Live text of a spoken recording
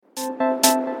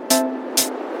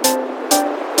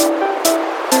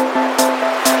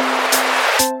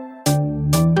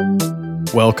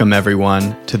Welcome,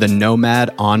 everyone, to the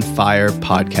Nomad on Fire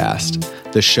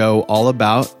podcast, the show all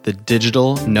about the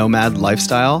digital nomad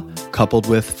lifestyle coupled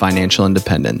with financial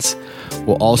independence.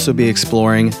 We'll also be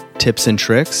exploring tips and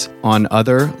tricks on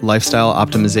other lifestyle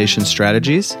optimization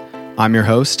strategies. I'm your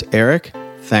host, Eric.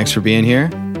 Thanks for being here.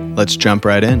 Let's jump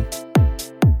right in.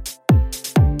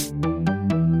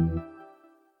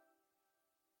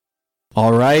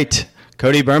 All right,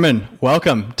 Cody, Berman,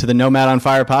 welcome to the Nomad on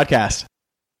Fire podcast.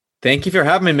 Thank you for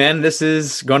having me, man. This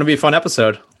is going to be a fun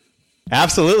episode.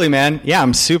 Absolutely, man. Yeah,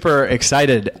 I'm super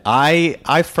excited.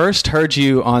 I first heard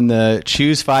you on the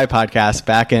Choose 5 podcast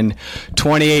back in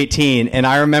 2018, and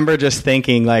I remember just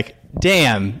thinking, like,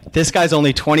 damn, this guy's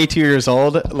only 22 years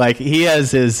old. Like, he has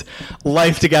his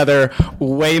life together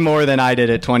way more than I did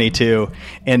at 22.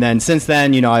 And then since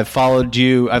then, I've followed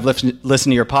you. I've listened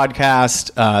to your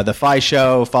podcast, The Fi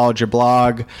Show, followed your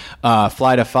blog,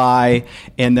 Fly to Fi,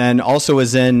 and then also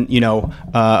was in,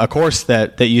 a course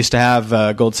that used to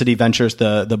have Gold City Ventures,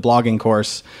 the blogging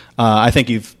course. I think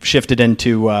you've shifted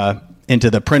into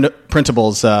the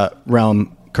printables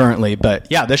realm currently, but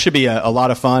yeah, this should be a lot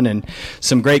of fun and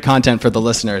some great content for the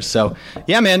listeners. So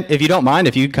yeah, man, if you don't mind,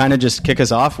 if you kind of just kick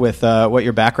us off with what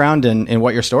your background and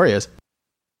what your story is.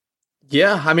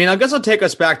 Yeah, I mean, I guess I'll take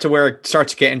us back to where it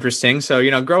starts to get interesting.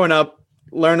 So, growing up,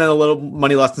 learning a little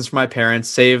money lessons from my parents,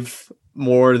 save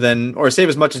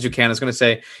as much as you can. I was going to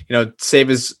say,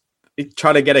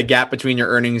 try to get a gap between your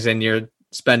earnings and your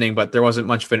spending, but there wasn't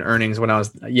much of an earnings when I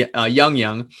was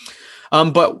young.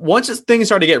 But once things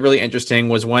started to get really interesting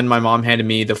was when my mom handed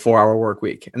me the 4-hour work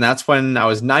week. And that's when I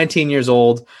was 19 years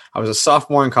old. I was a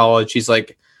sophomore in college. She's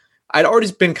like, I'd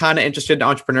already been kind of interested in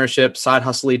entrepreneurship, side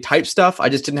hustle-y type stuff. I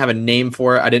just didn't have a name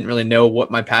for it. I didn't really know what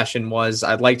my passion was.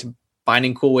 I'd like to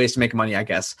finding cool ways to make money, I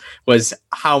guess, was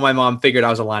how my mom figured I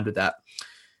was aligned with that.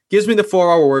 Gives me the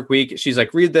 4-hour work week. She's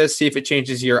like, read this, see if it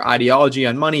changes your ideology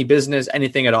on money, business,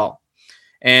 anything at all.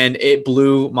 And it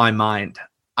blew my mind.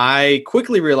 I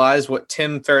quickly realized what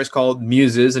Tim Ferriss called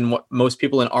muses and what most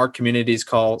people in our communities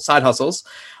call side hustles.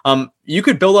 You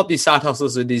could build up these side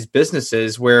hustles or these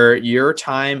businesses where your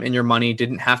time and your money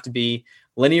didn't have to be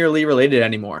linearly related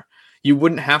anymore. You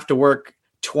wouldn't have to work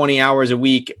 20 hours a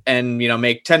week and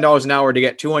make $10 an hour to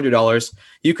get $200.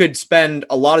 You could spend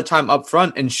a lot of time up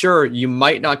front, and sure, you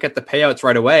might not get the payouts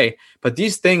right away, but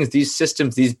these things, these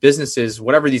systems, these businesses,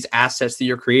 whatever these assets that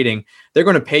you're creating, they're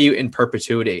going to pay you in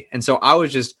perpetuity. And so I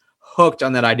was just hooked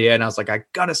on that idea, and I was like, I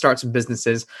got to start some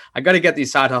businesses. I got to get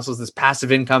these side hustles, this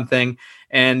passive income thing.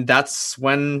 And that's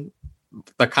when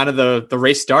the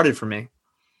race started for me.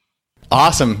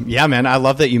 Awesome. Yeah, man. I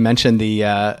love that you mentioned the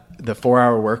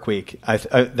 4-hour work week.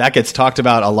 That gets talked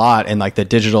about a lot in like the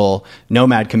digital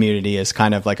nomad community as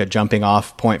kind of like a jumping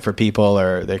off point for people,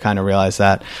 or they kind of realize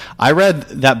that. I read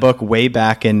that book way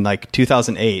back in like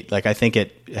 2008. Like, I think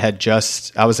it had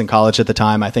I was in college at the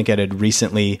time. I think it had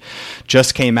recently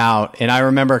just came out. And I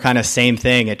remember kind of same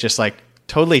thing. It just like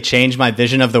totally changed my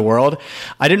vision of the world.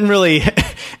 I didn't really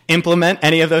implement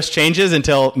any of those changes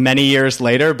until many years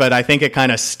later, but I think it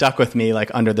kind of stuck with me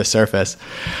like under the surface.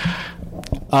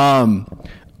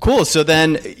 Cool. So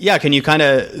then, yeah, can you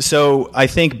I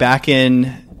think back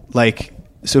in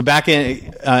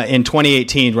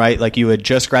 2018, right? Like, you had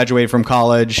just graduated from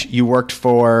college, you worked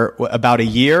for about a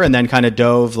year and then kind of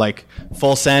dove like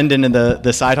full send into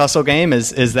the side hustle game.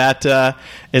 Is that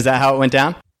how it went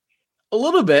down? A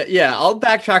little bit, yeah. I'll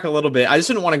backtrack a little bit. I just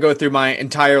didn't want to go through my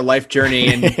entire life journey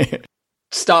and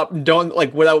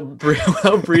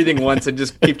without breathing once and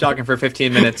just keep talking for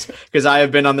 15 minutes, because I have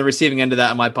been on the receiving end of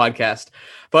that on my podcast.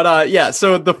 But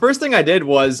so the first thing I did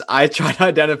was I tried to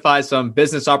identify some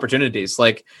business opportunities,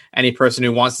 like any person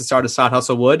who wants to start a side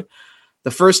hustle would.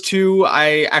 The first two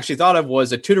I actually thought of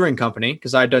was a tutoring company,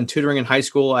 because I had done tutoring in high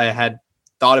school. I had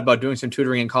thought about doing some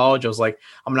tutoring in college. I was like,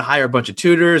 I'm going to hire a bunch of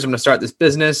tutors. I'm going to start this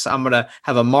business. I'm going to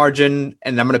have a margin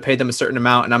and I'm going to pay them a certain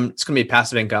amount. And it's going to be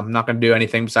passive income. I'm not going to do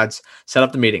anything besides set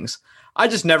up the meetings. I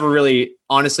just never really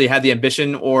honestly had the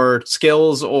ambition or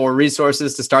skills or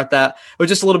resources to start that. It was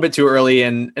just a little bit too early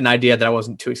and an idea that I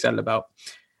wasn't too excited about.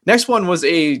 Next one was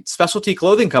a specialty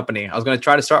clothing company. I was going to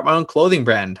try to start my own clothing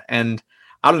brand. And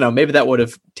I don't know, maybe that would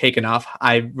have taken off.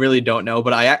 I really don't know.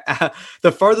 But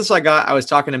the farthest I got, I was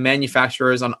talking to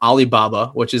manufacturers on Alibaba,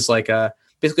 which is like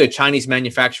basically a Chinese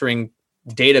manufacturing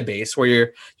database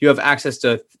where you have access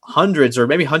to hundreds or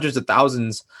maybe hundreds of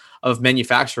thousands of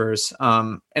manufacturers.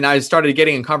 And I started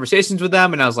getting in conversations with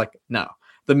them, and I was like, no.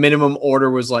 The minimum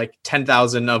order was like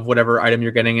 10,000 of whatever item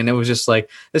you're getting. And it was just like,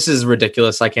 this is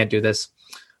ridiculous. I can't do this.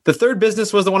 The third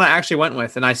business was the one I actually went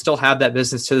with, and I still have that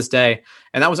business to this day.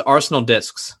 And that was Arsenal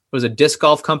Discs. It was a disc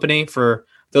golf company. For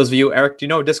those of you, Eric, do you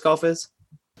know what disc golf is?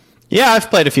 Yeah, I've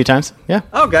played a few times. Yeah.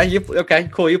 Okay. Okay,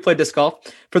 cool. You play disc golf.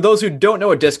 For those who don't know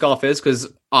what disc golf is, because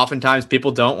oftentimes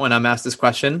people don't when I'm asked this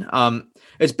question,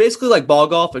 it's basically like ball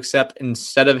golf, except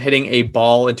instead of hitting a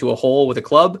ball into a hole with a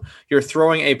club, you're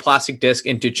throwing a plastic disc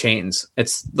into chains.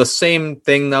 It's the same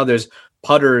thing, though. There's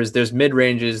putters, there's mid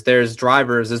ranges, there's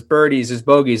drivers, there's birdies, there's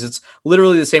bogeys. It's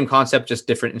literally the same concept, just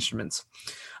different instruments.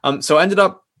 So I ended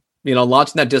up,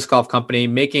 launching that disc golf company,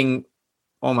 making,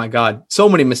 oh my God, so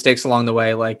many mistakes along the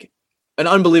way, like an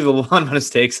unbelievable amount of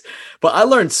mistakes. But I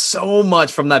learned so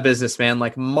much from that business, man,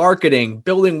 like marketing,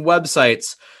 building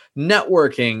websites,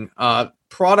 networking,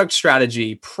 product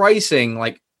strategy, pricing,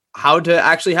 like how to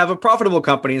actually have a profitable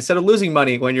company instead of losing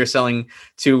money when you're selling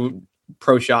to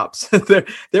pro shops.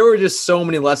 There were just so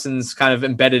many lessons kind of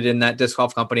embedded in that disc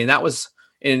golf company. And that was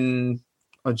in,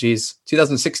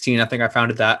 2016, I think I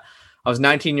founded that. I was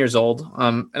 19 years old.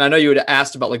 And I know you had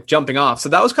asked about like jumping off. So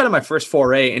that was kind of my first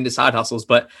foray into side hustles.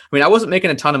 But I mean, I wasn't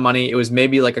making a ton of money. It was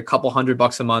maybe like a couple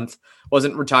 $100 a month.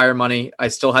 Wasn't retire money. I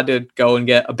still had to go and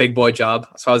get a big boy job.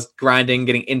 So I was grinding,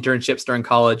 getting internships during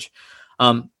college.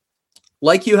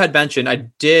 Like you had mentioned,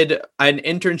 I had an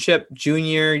internship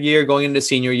junior year going into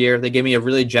senior year. They gave me a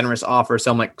really generous offer. So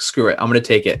I'm like, screw it. I'm going to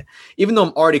take it. Even though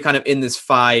I'm already kind of in this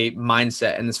FI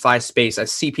mindset and this FI space, I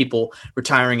see people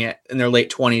retiring it in their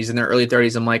late 20s and their early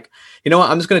 30s. I'm like, you know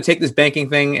what? I'm just going to take this banking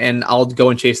thing and I'll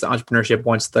go and chase the entrepreneurship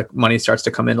once the money starts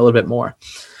to come in a little bit more.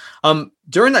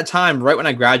 During that time, right when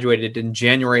I graduated in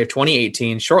January of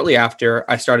 2018, shortly after,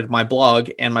 I started my blog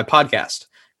and my podcast.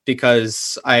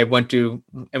 Because I went to,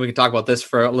 and we can talk about this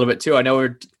for a little bit too. I know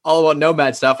we're all about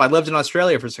nomad stuff. I lived in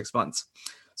Australia for 6 months.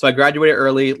 So I graduated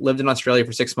early, lived in Australia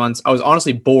for 6 months. I was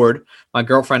honestly bored. My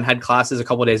girlfriend had classes a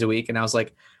couple of days a week. And I was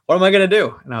like, what am I going to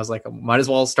do? And I was like, I might as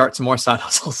well start some more side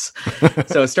hustles.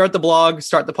 So start the blog,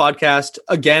 start the podcast.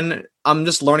 Again, I'm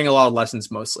just learning a lot of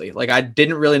lessons mostly. Like I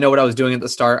didn't really know what I was doing at the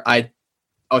start. I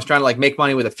was trying to like make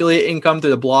money with affiliate income through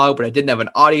the blog, but I didn't have an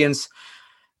audience.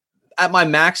 At my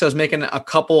max, I was making a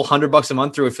couple $100 a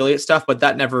month through affiliate stuff, but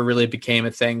that never really became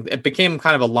a thing. It became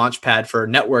kind of a launch pad for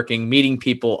networking, meeting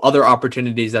people, other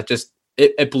opportunities that just,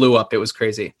 it blew up. It was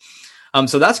crazy.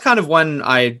 So that's kind of when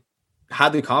I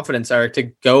had the confidence, Eric, to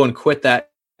go and quit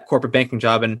that corporate banking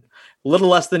job. And a little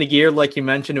less than a year, like you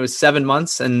mentioned, it was 7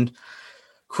 months, and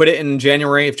quit it in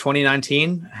January of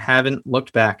 2019. Haven't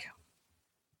looked back.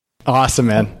 Awesome,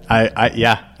 man.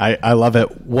 I love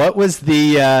it. What was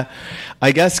the,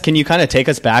 I guess, can you kind of take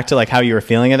us back to like how you were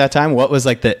feeling at that time? What was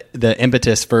like the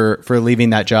impetus for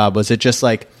leaving that job? Was it just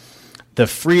like the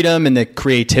freedom and the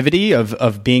creativity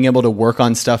of being able to work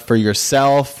on stuff for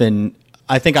yourself? And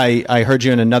I think I heard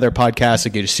you in another podcast,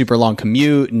 like you had a super long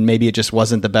commute and maybe it just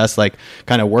wasn't the best, like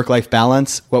kind of work-life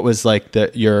balance. What was like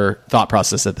your thought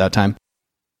process at that time?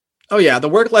 Oh yeah, the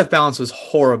work-life balance was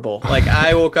horrible. Like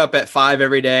I woke up at 5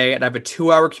 every day and I have a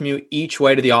 2-hour commute each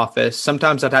way to the office.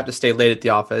 Sometimes I'd have to stay late at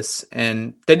the office,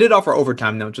 and they did offer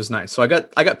overtime though, which was nice. So I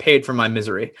got paid for my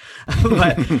misery,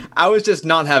 but I was just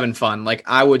not having fun. Like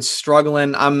I was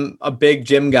struggling. I'm a big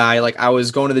gym guy. Like I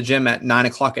was going to the gym at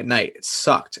 9:00 at night. It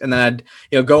sucked. And then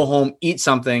I'd, go home, eat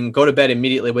something, go to bed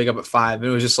immediately, wake up at 5. And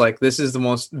it was just like, this is the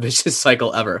most vicious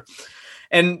cycle ever.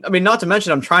 And I mean, not to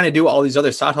mention, I'm trying to do all these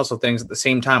other side hustle things at the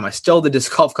same time. I still have the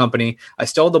disc golf company. I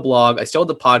still have the blog. I still have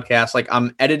the podcast. Like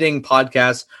I'm editing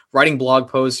podcasts, writing blog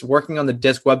posts, working on the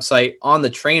disc website on the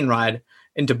train ride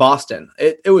into Boston.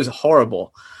 It was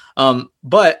horrible.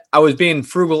 But I was being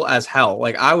frugal as hell.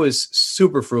 Like I was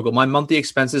super frugal. My monthly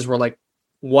expenses were like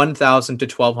 $1,000 to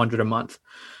 $1,200 a month.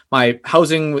 My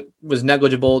housing was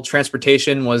negligible.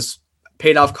 Transportation was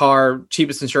paid off car,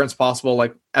 cheapest insurance possible,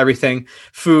 like everything,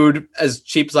 food as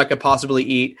cheap as I could possibly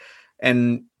eat.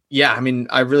 And yeah, I mean,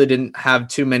 I really didn't have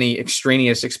too many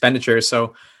extraneous expenditures.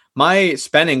 So my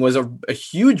spending was a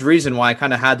huge reason why I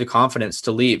kind of had the confidence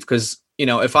to leave. Because,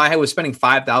 if I was spending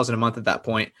 $5,000 a month at that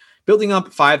point, building up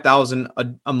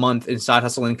 $5,000 a month in side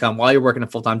hustle income while you're working a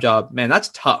full-time job, man, that's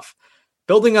tough.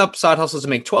 Building up side hustles to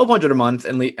make $1,200 a month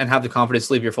and have the confidence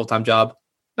to leave your full-time job,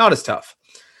 not as tough.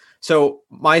 So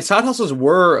my side hustles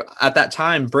were at that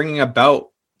time bringing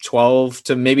about 12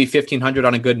 to maybe 1,500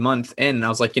 on a good month in. And I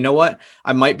was like, you know what?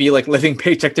 I might be like living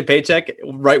paycheck to paycheck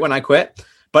right when I quit,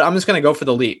 but I'm just going to go for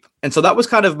the leap. And so that was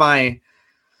kind of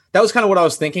what I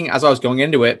was thinking as I was going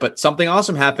into it. But something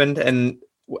awesome happened. And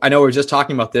I know we were just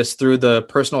talking about this through the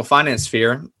personal finance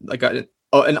sphere, like an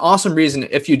awesome reason.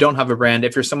 If you don't have a brand,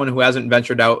 if you're someone who hasn't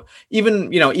ventured out,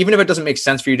 even if it doesn't make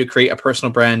sense for you to create a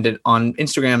personal brand on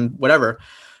Instagram, whatever.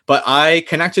 But I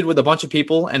connected with a bunch of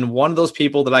people, and one of those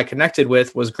people that I connected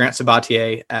with was Grant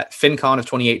Sabatier at FinCon of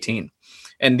 2018.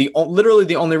 And literally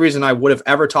the only reason I would have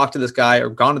ever talked to this guy or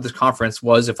gone to this conference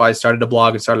was if I started a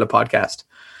blog and started a podcast.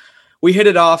 We hit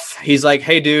it off. He's like,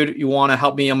 hey, dude, you want to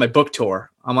help me on my book tour?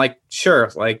 I'm like,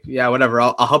 sure. Like, yeah, whatever.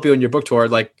 I'll help you on your book tour.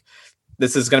 Like,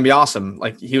 this is going to be awesome.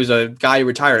 Like, he was a guy who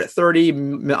retired at 30,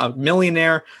 a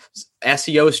millionaire,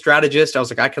 SEO strategist. I was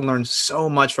like, I can learn so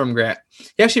much from Grant.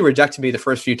 He actually rejected me the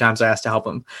first few times I asked to help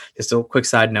him. Just a quick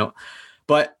side note.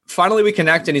 But finally we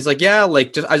connect and he's like, yeah,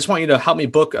 like, I just want you to help me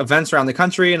book events around the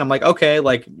country. And I'm like, okay,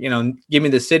 like, give me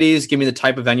the cities, give me the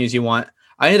type of venues you want.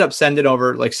 I ended up sending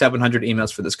over like 700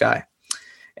 emails for this guy.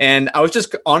 And I was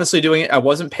just honestly doing it. I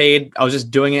wasn't paid. I was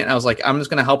just doing it. And I was like, I'm just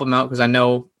going to help him out because I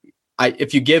know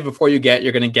if you give before you get,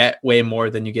 you're going to get way more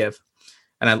than you give.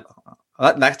 And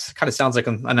that kind of sounds like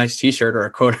a nice t-shirt or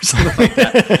a quote or something like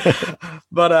that.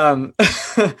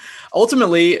 But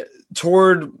ultimately,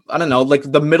 toward, I don't know, like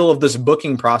the middle of this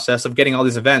booking process of getting all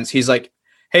these events, he's like,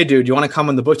 hey, dude, you want to come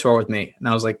on the book tour with me? And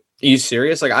I was like, are you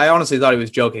serious? Like, I honestly thought he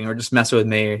was joking or just messing with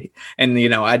me. And,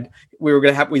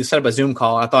 we set up a Zoom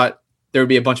call. I thought there would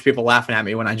be a bunch of people laughing at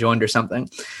me when I joined or something.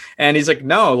 And he's like,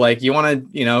 no, like, you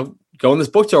want to, go on this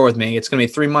book tour with me. It's going to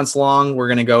be 3 months long. We're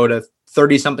going to go to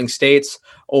 30 something states,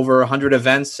 over 100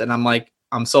 events. And I'm like,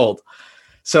 I'm sold.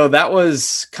 So that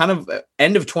was kind of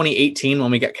end of 2018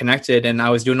 when we got connected and I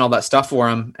was doing all that stuff for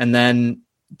him. And then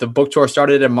the book tour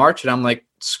started in March and I'm like,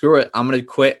 screw it. I'm going to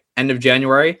quit end of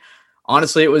January.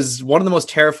 Honestly, it was one of the most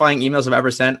terrifying emails I've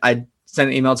ever sent. I sent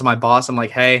an email to my boss. I'm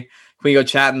like, hey, can we go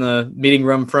chat in the meeting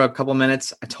room for a couple of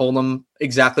minutes? I told him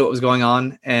exactly what was going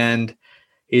on. And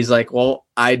he's like, well,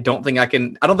 I don't think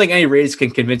any raise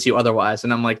can convince you otherwise.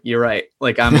 And I'm like, you're right.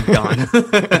 Like, I'm gone.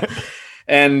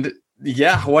 And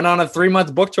yeah, went on a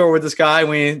 3-month book tour with this guy.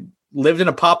 We lived in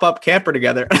a pop-up camper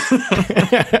together.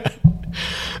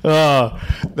 Oh,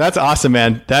 that's awesome,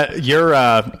 man. That your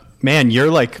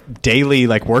like daily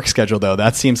like work schedule though.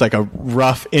 That seems like a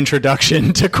rough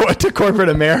introduction to corporate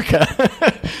America.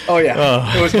 Oh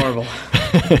yeah, It was horrible.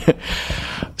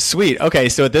 Sweet. Okay,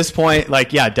 so at this point,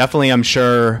 like, yeah, definitely, I'm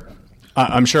sure,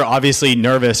 obviously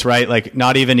nervous, right? Like,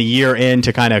 not even a year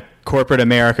into kind of corporate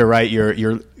America, right?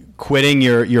 You're quitting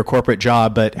your corporate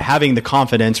job, but having the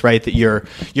confidence, right, that you're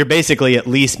basically at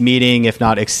least meeting, if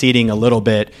not exceeding a little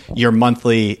bit, your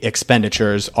monthly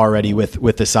expenditures already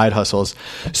with the side hustles.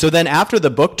 So then after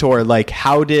the book tour, like,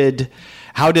 how did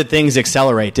things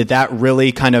accelerate? Did that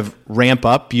really kind of ramp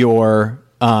up your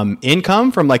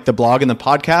income from like the blog and the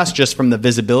podcast, just from the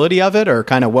visibility of it, or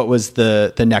kind of what was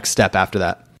the next step after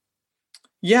that?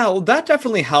 Yeah, well, that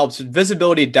definitely helps.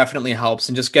 Visibility definitely helps.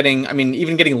 And just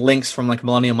even getting links from like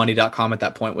millennialmoney.com at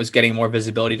that point was getting more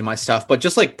visibility to my stuff. But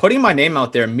just like putting my name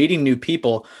out there, meeting new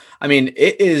people,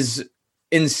 it is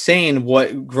insane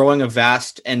what growing a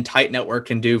vast and tight network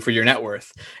can do for your net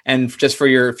worth and just for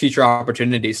your future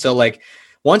opportunities. So like,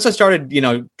 once I started,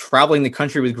 traveling the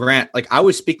country with Grant, like I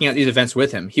was speaking at these events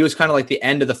with him. He was kind of like the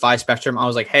end of the FI spectrum. I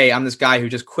was like, hey, I'm this guy who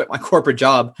just quit my corporate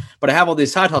job, but I have all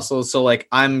these side hustles. So like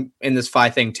I'm in this FI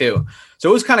thing too. So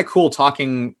it was kind of cool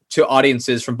talking to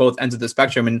audiences from both ends of the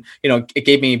spectrum. And, it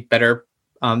gave me better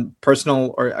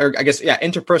personal or I guess, yeah,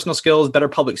 interpersonal skills, better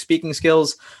public speaking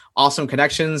skills, awesome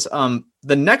connections.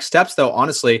 The next steps though,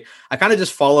 honestly, I kind of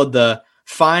just followed the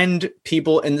find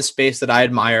people in the space that I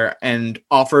admire and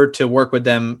offer to work with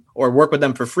them or work with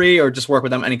them for free or just work with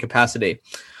them in any capacity.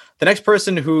 The next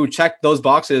person who checked those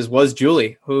boxes was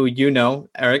Julie, who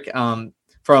Eric, she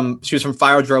was from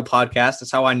Fire Drill Podcast.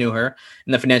 That's how I knew her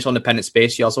in the financial independent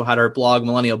space. She also had her blog,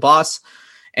 Millennial Boss.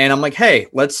 And I'm like, hey,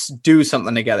 let's do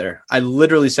something together. I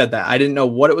literally said that. I didn't know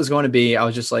what it was going to be. I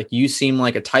was just like, you seem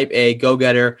like a type A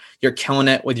go-getter. You're killing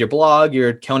it with your blog.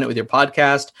 You're killing it with your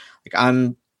podcast.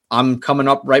 Like I'm coming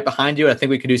up right behind you. I think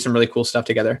we could do some really cool stuff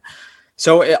together.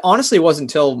 So it honestly wasn't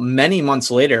until many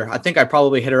months later. I think I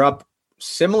probably hit her up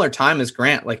similar time as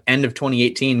Grant, like end of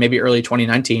 2018, maybe early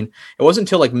 2019. It wasn't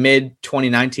until like mid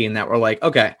 2019 that we're like,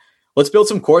 okay, let's build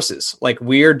some courses. Like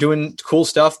we're doing cool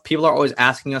stuff. People are always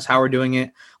asking us how we're doing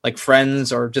it, like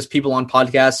friends or just people on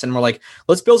podcasts. And we're like,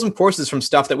 let's build some courses from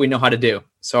stuff that we know how to do.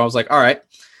 So I was like, all right,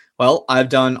 well, I've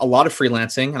done a lot of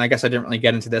freelancing and I guess I didn't really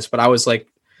get into this, but I was like,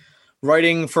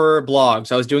 writing for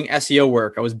blogs. I was doing SEO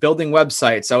work. I was building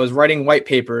websites. I was writing white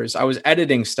papers. I was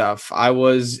editing stuff. I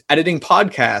was editing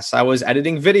podcasts. I was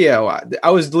editing video. I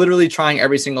was literally trying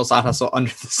every single side hustle under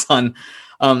the sun.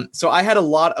 So I had a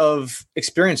lot of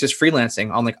experience just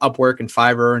freelancing on like Upwork and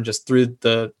Fiverr and just through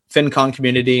the FinCon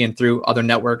community and through other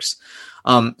networks.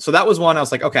 So that was one I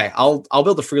was like, okay, I'll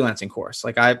build a freelancing course.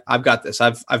 Like I've got this.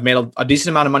 I've made a decent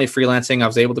amount of money freelancing. I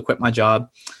was able to quit my job.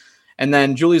 And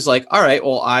then Julie's like, all right,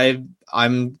 well,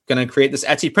 I'm going to create this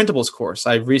Etsy printables course.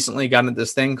 I recently got into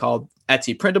this thing called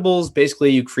Etsy printables.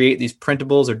 Basically, you create these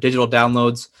printables or digital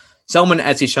downloads, sell them in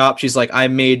an Etsy shop. She's like, I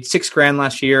made $6,000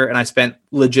 last year and I spent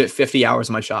legit 50 hours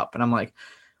in my shop. And I'm like,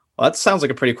 well, that sounds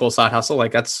like a pretty cool side hustle.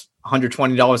 Like that's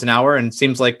 $120 an hour and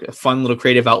seems like a fun little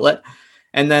creative outlet.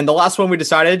 And then the last one we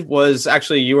decided was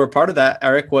actually, you were part of that,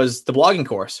 Eric, was the blogging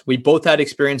course. We both had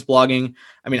experience blogging.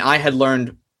 I mean, I had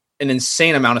learned an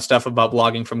insane amount of stuff about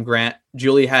blogging from Grant.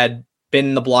 Julie had been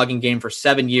in the blogging game for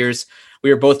 7 years. We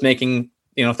were both making,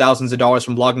 thousands of dollars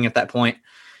from blogging at that point.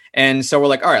 And so we're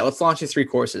like, all right, let's launch these 3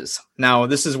 courses. Now,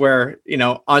 this is where,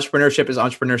 entrepreneurship is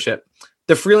entrepreneurship.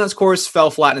 The freelance course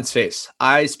fell flat in its face.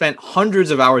 I spent hundreds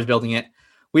of hours building it.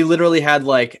 We literally had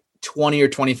like 20 or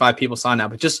 25 people sign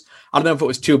up. It just, I don't know if it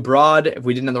was too broad, if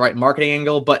we didn't have the right marketing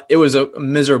angle, but it was a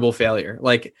miserable failure.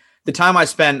 Like the time I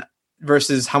spent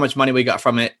versus how much money we got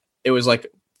from it, it was like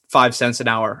 5 cents an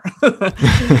hour.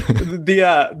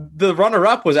 The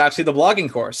runner-up was actually the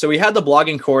blogging course. So we had the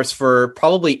blogging course for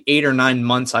probably 8 or 9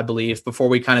 months, I believe, before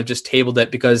we kind of just tabled it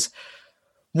because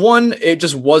one, it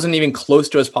just wasn't even close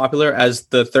to as popular as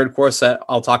the third course that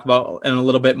I'll talk about in a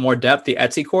little bit more depth, the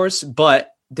Etsy course,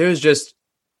 but there's just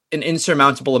an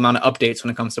insurmountable amount of updates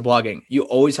when it comes to blogging. You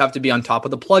always have to be on top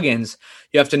of the plugins.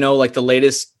 You have to know like the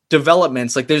latest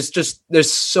developments. Like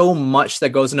there's so much that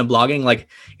goes into blogging. Like,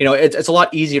 it's a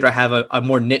lot easier to have a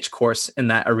more niche course in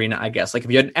that arena, I guess. Like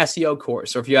if you had an SEO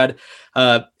course or if you had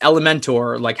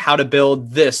Elementor, like how to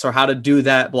build this or how to do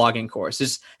that blogging course,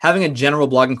 just having a general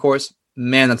blogging course,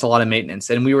 man, that's a lot of maintenance.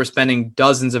 And we were spending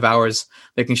dozens of hours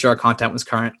making sure our content was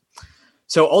current.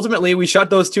 So ultimately, we shut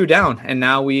those 2 down, and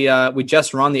now we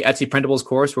just run the Etsy Printables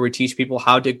course where we teach people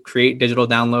how to create digital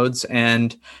downloads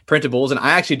and printables. And I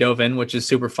actually dove in, which is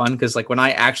super fun because like when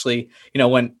I actually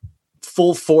went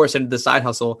full force into the side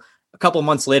hustle, a couple of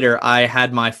months later, I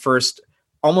had my first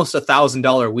almost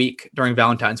 $1,000 week during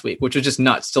Valentine's week, which was just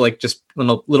nuts. To like just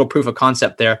little proof of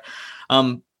concept there.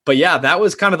 But yeah, that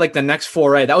was kind of like the next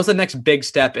foray. That was the next big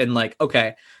step in like,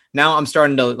 okay, now I'm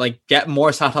starting to like get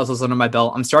more side hustles under my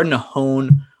belt. I'm starting to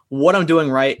hone what I'm doing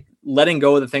right, letting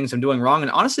go of the things I'm doing wrong.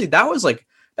 And honestly, that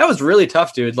was really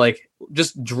tough, dude. Like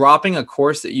just dropping a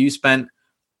course that you spent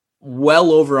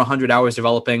well over 100 hours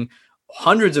developing,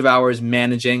 hundreds of hours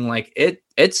managing, like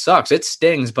it sucks. It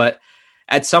stings. But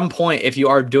at some point, if you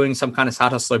are doing some kind of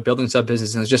side hustle or building sub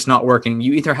business and it's just not working,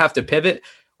 you either have to pivot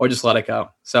or just let it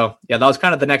go. So yeah, that was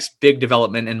kind of the next big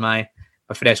development in my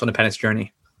financial independence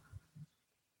journey.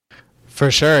 For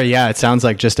sure. Yeah. It sounds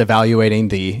like just evaluating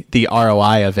the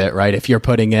ROI of it, right? If you're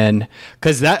putting in,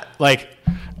 cause that like,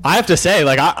 I have to say,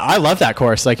 like, I love that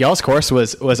course. Like y'all's course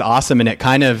was awesome. And it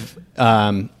kind of,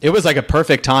 it was like a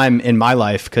perfect time in my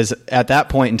life. Cause at that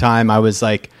point in time, I was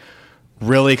like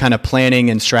really kind of planning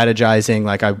and strategizing.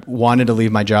 Like I wanted to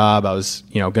leave my job. I was,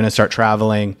 going to start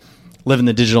traveling, living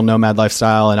the digital nomad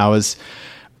lifestyle. And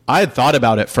I had thought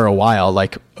about it for a while,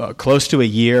 like close to a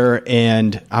year.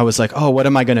 And I was like, oh, what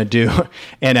am I going to do?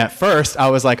 And at first I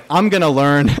was like, I'm going to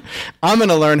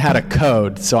learn how to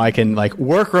code so I can like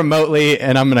work remotely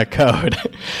and I'm going to code.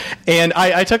 And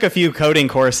I took a few coding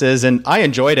courses and I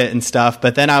enjoyed it and stuff.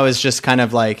 But then I was just kind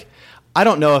of like, I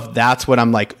don't know if that's what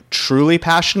I'm like truly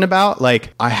passionate about.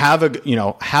 Like I have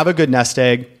a good nest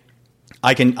egg.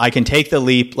 I can take the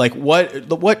leap. Like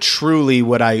what truly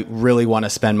would I really want to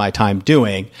spend my time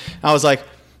doing? I was like,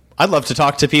 I'd love to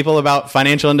talk to people about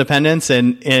financial independence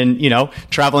and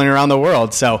traveling around the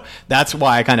world. So that's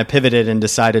why I kind of pivoted and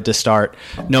decided to start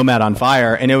Nomad on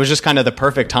Fire. And it was just kind of the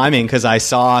perfect timing because I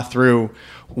saw through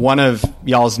one of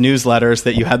y'all's newsletters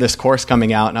that you had this course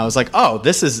coming out and I was like, oh,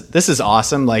 this is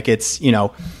awesome. Like it's, I'm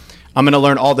going to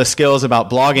learn all the skills about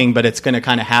blogging, but it's going to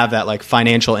kind of have that like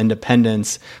financial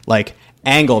independence, like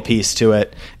angle piece to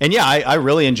it. And yeah, I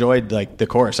really enjoyed like the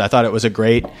course. I thought it was a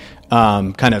great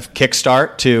kind of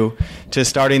kickstart to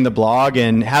starting the blog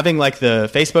and having like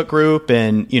the Facebook group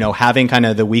and, having kind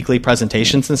of the weekly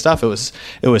presentations and stuff.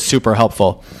 It was super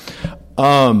helpful.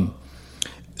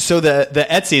 So the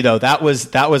Etsy though, that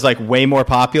was like way more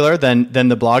popular than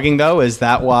the blogging though. Is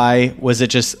that why? Was it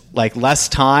just like less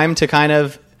time to kind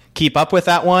of keep up with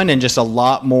that one and just a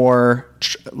lot more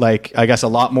a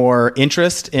lot more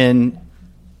interest in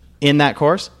that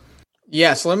course?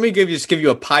 Yeah. So let me give you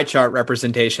a pie chart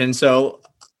representation. So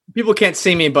people can't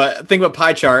see me, but think of a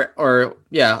pie chart or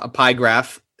a pie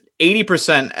graph.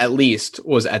 80% at least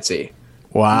was Etsy.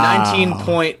 Wow.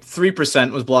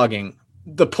 19.3% was blogging.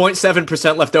 The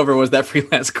 0.7% left over was that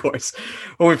freelance course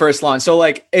when we first launched. So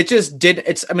like it just did.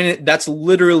 That's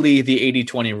literally the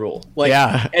 80-20 rule. Like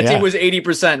Etsy was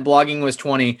 80%, blogging was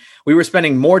 20. We were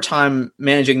spending more time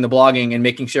managing the blogging and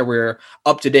making sure we were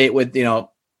up to date with,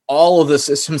 all of the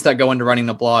systems that go into running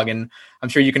the blog. And I'm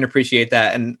sure you can appreciate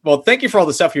that. And well, thank you for all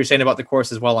the stuff you're saying about the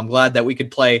course as well. I'm glad that we could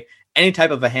play any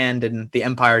type of a hand in the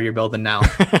empire you're building now.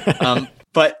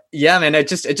 But yeah, man, it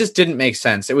just didn't make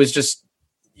sense. It was just,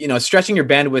 stretching your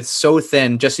bandwidth so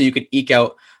thin just so you could eke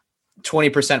out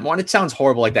 20% more. And it sounds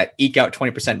horrible like that, eke out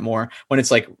 20% more when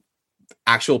it's like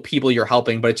actual people you're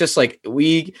helping. But it's just like,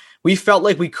 we felt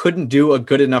like we couldn't do a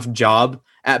good enough job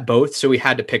at both. So we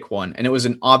had to pick one. And it was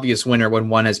an obvious winner when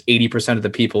one has 80% of the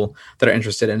people that are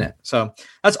interested in it. So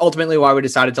that's ultimately why we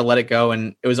decided to let it go.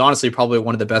 And it was honestly probably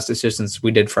one of the best decisions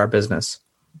we did for our business.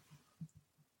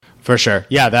 For sure.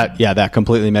 Yeah, that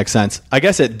completely makes sense. I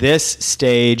guess at this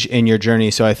stage in your journey,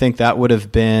 so I think that would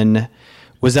have been,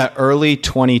 was that early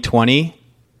 2020?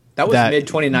 That was mid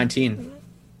 2019.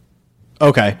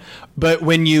 Okay. But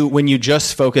when you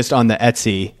just focused on the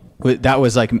Etsy, that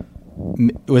was like,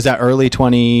 was that early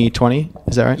 2020?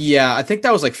 Is that right? Yeah, I think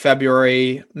that was like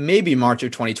February, maybe March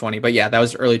of 2020. But yeah, that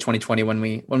was early 2020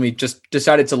 when we just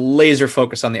decided to laser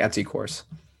focus on the Etsy course.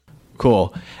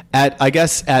 Cool. I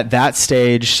guess at that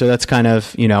stage, so that's kind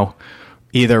of,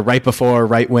 either right before,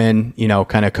 right when,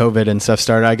 kind of COVID and stuff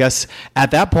started. I guess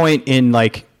at that point in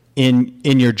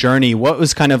your journey, what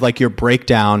was kind of like your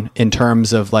breakdown in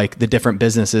terms of like the different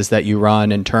businesses that you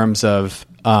run in terms of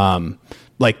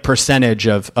like percentage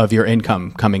of your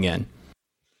income coming in?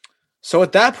 So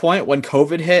at that point, when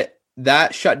COVID hit,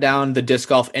 that shut down the disc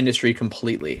golf industry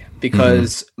completely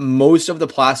because most of the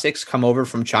plastics come over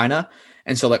from China.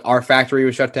 And so like our factory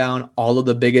was shut down. All of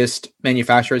the biggest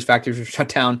manufacturers' factories were shut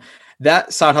down.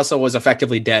 That side hustle was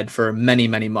effectively dead for many,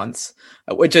 many months,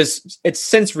 it's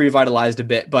since revitalized a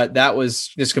bit, but that was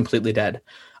just completely dead.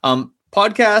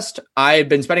 Podcast, I've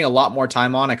been spending a lot more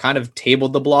time on. I kind of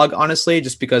tabled the blog, honestly,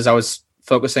 just because I was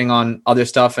focusing on other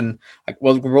stuff. And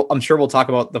I'm sure we'll talk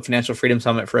about the Financial Freedom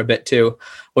Summit for a bit too,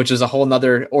 which is a whole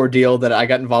nother ordeal that I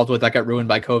got involved with that got ruined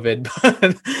by COVID.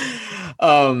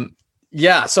 So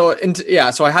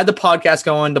I had the podcast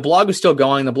going. The blog was still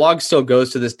going. The blog still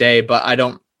goes to this day, but I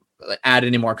don't add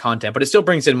any more content, but it still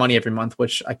brings in money every month,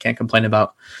 which I can't complain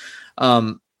about.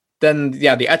 The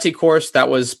Etsy course, that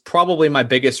was probably my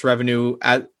biggest revenue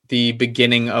at the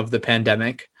beginning of the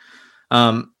pandemic.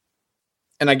 And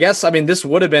I guess, this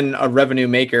would have been a revenue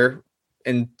maker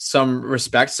in some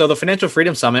respects. So the Financial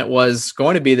Freedom Summit was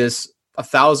going to be this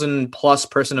 1,000+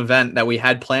 person event that we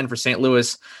had planned for St.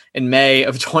 Louis in May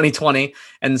of 2020.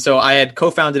 And so I had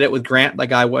co-founded it with Grant, the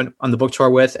guy I went on the book tour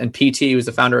with, and PT, who's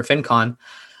the founder of FinCon.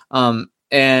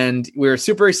 And we were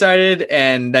super excited.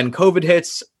 And then COVID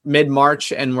hits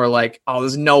mid-March and we're like, oh,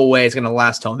 there's no way it's going to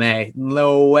last till May.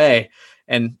 No way.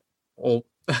 And well,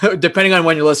 depending on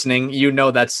when you're listening,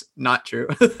 that's not true.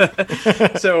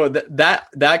 So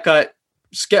that got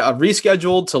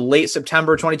rescheduled to late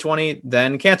September 2020,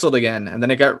 then canceled again. And then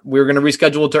we were going to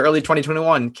reschedule to early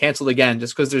 2021, canceled again,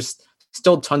 just because there's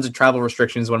still tons of travel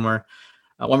restrictions when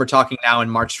we're talking now in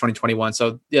March 2021.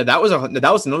 So yeah, that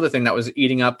was another thing that was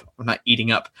not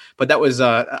eating up, but that was,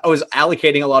 I was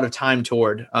allocating a lot of time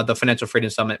toward the Financial Freedom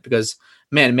Summit because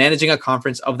managing a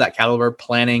conference of that caliber,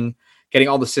 planning, getting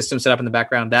all the systems set up in the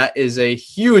background, that is a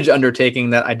huge undertaking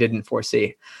that I didn't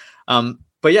foresee.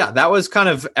 But yeah, that was kind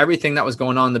of everything that was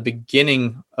going on in the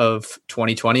beginning of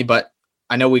 2020. But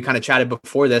I know we kind of chatted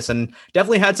before this and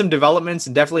definitely had some developments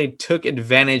and definitely took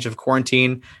advantage of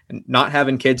quarantine and not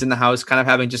having kids in the house, kind of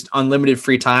having just unlimited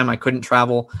free time. I couldn't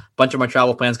travel. A bunch of my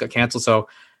travel plans got canceled. So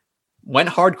went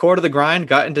hardcore to the grind,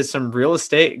 got into some real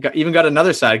estate, even got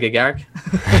another side gig, Eric.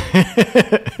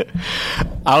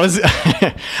 I was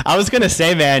going to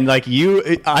say, man, like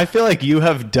I feel like you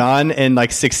have done and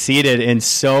like succeeded in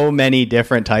so many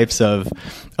different types of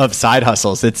side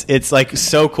hustles. It's like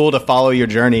so cool to follow your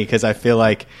journey because I feel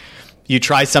like you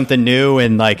try something new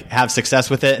and like have success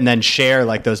with it and then share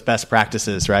like those best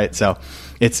practices. Right. So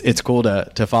it's cool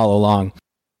to follow along.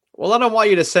 Well, I don't want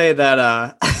you to say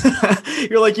that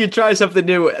you're like, you try something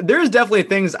new. There's definitely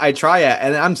things I try at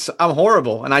and I'm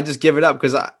horrible and I just give it up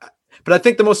but I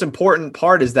think the most important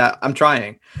part is that I'm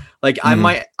trying. Like I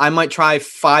might try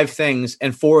 5 things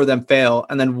and 4 of them fail.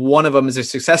 And then one of them is a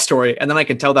success story. And then I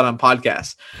can tell that on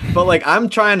podcasts, but like I'm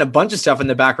trying a bunch of stuff in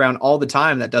the background all the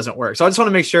time that doesn't work. So I just want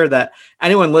to make sure that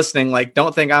anyone listening, like,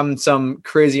 don't think I'm some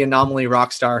crazy anomaly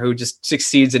rock star who just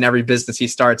succeeds in every business he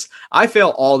starts. I fail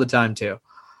all the time too.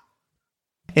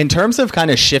 In terms of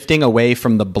kind of shifting away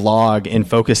from the blog and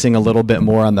focusing a little bit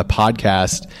more on the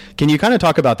podcast, can you kind of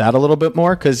talk about that a little bit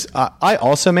more? Because I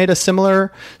also made a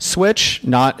similar switch,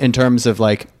 not in terms of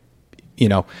like,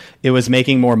 it was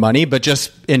making more money, but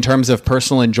just in terms of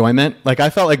personal enjoyment. Like I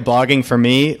felt like blogging for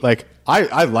me, like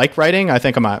I like writing. I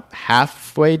think I'm a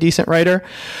halfway decent writer,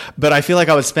 but I feel like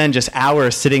I would spend just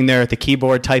hours sitting there at the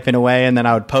keyboard typing away, and then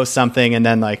I would post something, and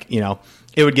then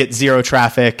it would get zero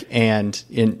traffic and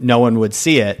no one would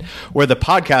see it. Where the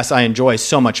podcast I enjoy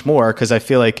so much more because I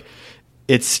feel like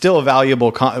it's still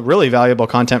valuable, really valuable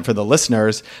content for the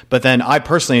listeners. But then I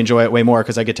personally enjoy it way more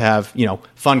because I get to have,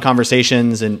 fun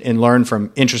conversations and learn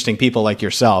from interesting people like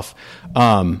yourself.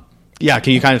 Can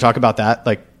you kind of talk about that,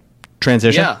 like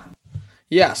transition?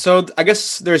 Yeah. So I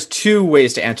guess there's two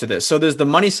ways to answer this. So there's the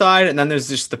money side, and then there's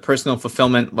just the personal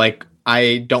fulfillment, like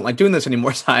I don't like doing this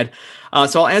anymore side.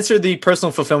 So I'll answer the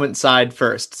personal fulfillment side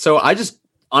first. So I just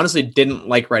honestly didn't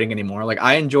like writing anymore. Like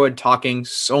I enjoyed talking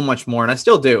so much more, and I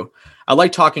still do. I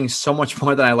like talking so much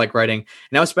more than I like writing.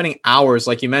 And I was spending hours,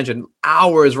 like you mentioned,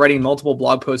 hours writing multiple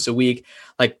blog posts a week,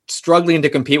 like struggling to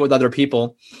compete with other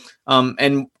people.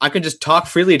 And I could just talk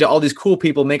freely to all these cool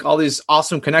people, make all these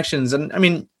awesome connections. And I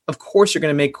mean, of course you're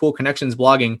going to make cool connections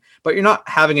blogging, but you're not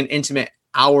having an intimate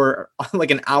hour,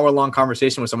 like an hour-long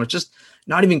conversation with someone. It's just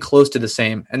not even close to the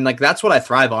same. And like, that's what I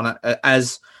thrive on.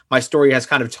 As my story has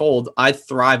kind of told, I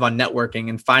thrive on networking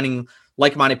and finding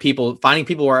like-minded people, finding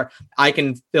people where I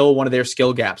can fill one of their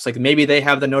skill gaps. Like maybe they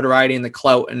have the notoriety and the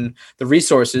clout and the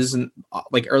resources, and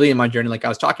like early in my journey, like I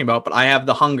was talking about, but I have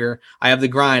the hunger, I have the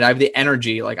grind, I have the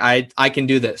energy. Like I can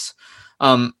do this.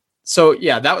 So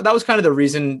yeah, that was kind of the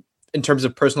reason in terms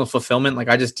of personal fulfillment. Like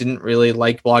I just didn't really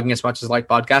like blogging as much as like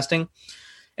podcasting.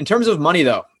 In terms of money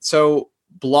though, so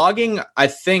blogging, I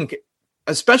think,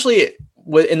 especially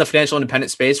in the financial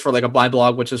independent space for like my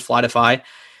blog, which is Flytify,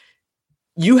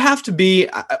 you have to be,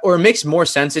 or it makes more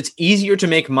sense. It's easier to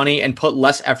make money and put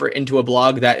less effort into a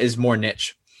blog that is more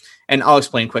niche. And I'll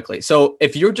explain quickly. So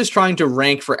if you're just trying to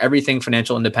rank for everything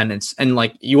financial independence and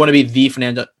like you want to be the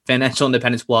financial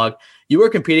independence blog, you are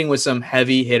competing with some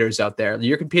heavy hitters out there.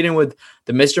 You're competing with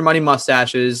the Mr. Money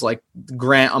mustaches, like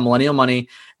Grant on Millennial Money,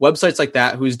 websites like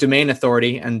that, whose domain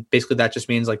authority, and basically that just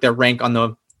means like their rank on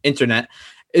the internet,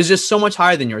 is just so much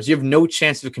higher than yours. You have no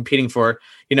chance of competing for,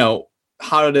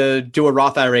 how to do a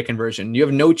Roth IRA conversion. You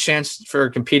have no chance for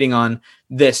competing on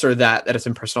this or that is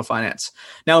in personal finance.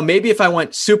 Now, maybe if I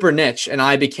went super niche and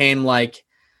I became like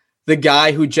the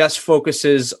guy who just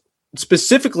focuses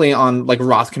specifically on like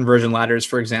Roth conversion ladders,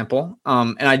 for example,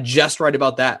 and I just write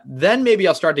about that, then maybe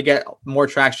I'll start to get more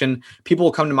traction. People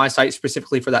will come to my site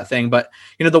specifically for that thing. But,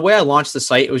 the way I launched the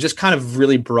site, it was just kind of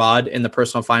really broad in the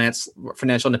personal finance,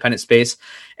 financial independent space.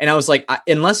 And I was like,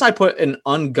 unless I put an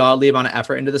ungodly amount of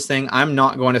effort into this thing, I'm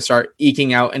not going to start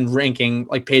eking out and ranking,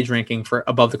 like page ranking for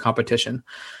above the competition.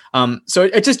 So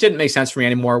it just didn't make sense for me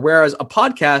anymore. Whereas a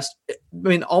podcast, I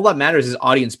mean, all that matters is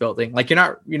audience building. Like you're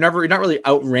not really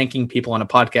outranking people on a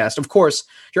podcast. Of course,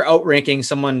 you're outranking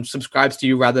someone subscribes to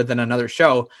you rather than another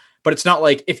show. But it's not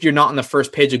like if you're not on the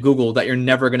first page of Google that you're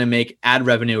never going to make ad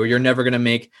revenue or you're never going to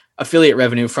make affiliate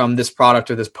revenue from this product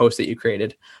or this post that you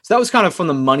created. So that was kind of from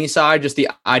the money side, just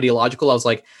the ideological. I was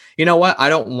like, you know what? I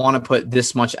don't want to put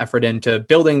this much effort into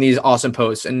building these awesome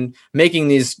posts and making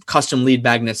these custom lead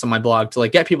magnets on my blog to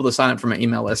like get people to sign up for my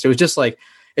email list. It was just like,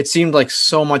 it seemed like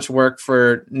so much work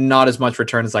for not as much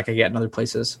return as I could get in other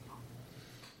places.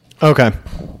 Okay,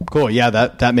 cool. Yeah,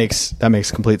 that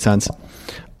makes complete sense.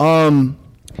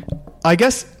 I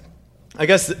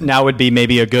guess now would be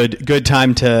maybe a good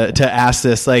time to ask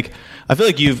this. Like, I feel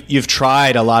like you've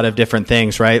tried a lot of different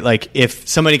things, right? Like if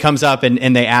somebody comes up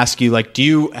and they ask you, like, do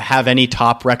you have any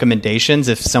top recommendations?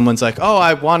 If someone's like, oh,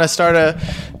 I want to start a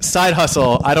side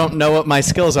hustle, I don't know what my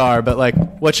skills are, but like,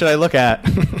 what should I look at?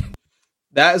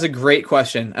 That is a great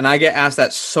question. And I get asked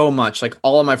that so much. Like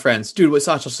all of my friends, dude, what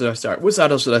side hustle should I start? What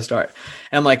side hustle should I start?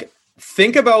 And I'm like,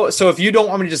 think about, so if you don't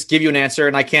want me to just give you an answer,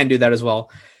 and I can do that as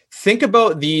well, think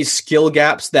about the skill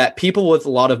gaps that people with a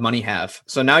lot of money have.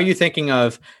 So now you're thinking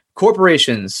of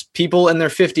corporations, people in their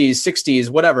 50s, 60s,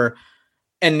 whatever.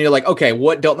 And you're like, okay,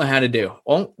 what don't know how to do?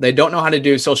 Well, they don't know how to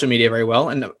do social media very well.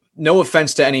 And no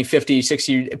offense to any 50,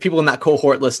 60 people in that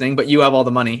cohort listening, but you have all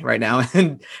the money right now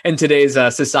in today's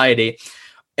society.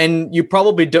 And you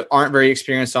probably aren't very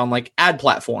experienced on like ad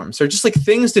platforms or just like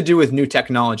things to do with new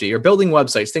technology or building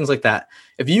websites, things like that.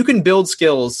 If you can build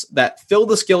skills that fill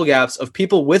the skill gaps of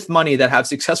people with money that have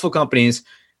successful companies,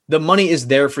 the money is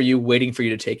there for you, waiting for you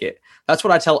to take it. That's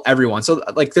what I tell everyone. So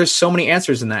like, there's so many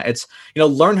answers in that. It's,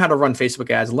 learn how to run Facebook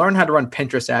ads, learn how to run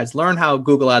Pinterest ads, learn how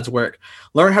Google ads work,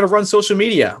 learn how to run social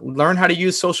media, learn how to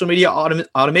use social media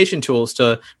automation tools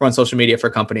to run social media for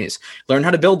companies, learn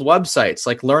how to build websites,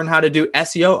 like learn how to do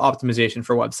SEO optimization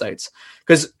for websites.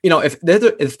 Because,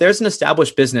 if there's an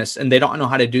established business and they don't know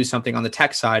how to do something on the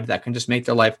tech side that can just make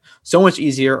their life so much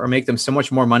easier or make them so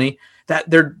much more money,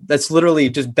 that's literally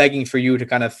just begging for you to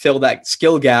kind of fill that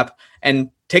skill gap and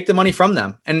take the money from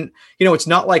them. And, it's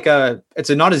not like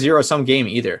not a zero sum game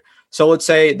either. So let's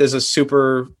say there's a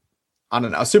super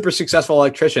successful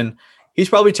electrician. He's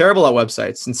probably terrible at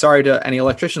websites, and sorry to any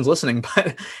electricians listening,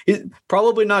 but he's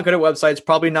probably not good at websites,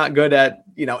 probably not good at,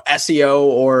 SEO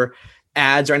or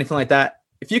ads or anything like that.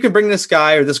 If you can bring this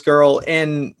guy or this girl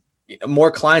in more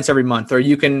clients every month, or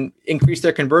you can increase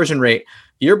their conversion rate,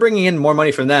 you're bringing in more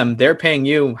money from them. They're paying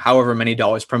you however many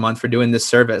dollars per month for doing this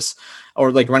service,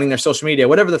 or like running their social media,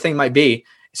 whatever the thing might be.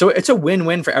 So it's a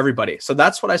win-win for everybody. So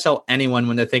that's what I tell anyone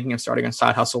when they're thinking of starting a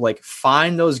side hustle. Like,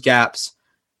 find those gaps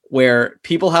where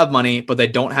people have money, but they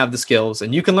don't have the skills,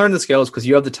 and you can learn the skills because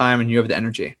you have the time and you have the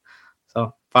energy.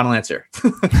 So final answer.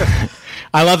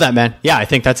 I love that, man. Yeah, I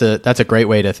think that's a great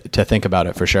way to think about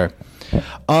it for sure.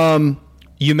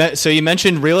 You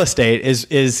mentioned real estate.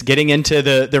 Is getting into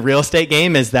the real estate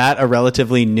game, is that a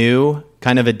relatively new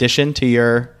kind of addition to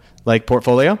your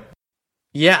portfolio?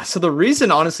 Yeah. So the reason,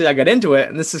 honestly, I got into it,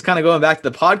 and this is kind of going back to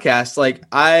the podcast, like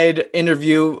I'd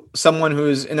interview someone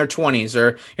who's in their 20s,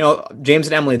 or, James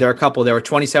and Emily, they're a couple. They were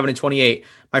 27 and 28.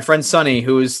 My friend Sonny,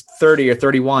 who's 30 or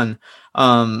 31.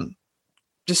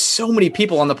 Just so many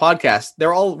people on the podcast.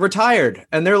 They're all retired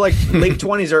and they're like late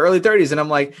 20s or early 30s. And I'm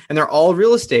like, and they're all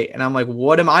real estate. And I'm like,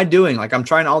 what am I doing? Like, I'm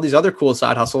trying all these other cool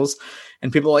side hustles.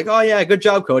 And people are like, oh yeah, good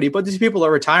job, Cody. But these people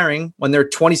are retiring when they're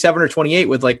 27 or 28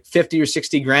 with like 50 or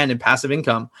 60 grand in passive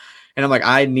income. And I'm like,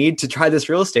 I need to try this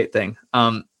real estate thing.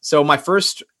 So my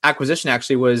first acquisition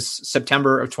actually was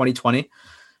September of 2020.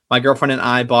 My girlfriend and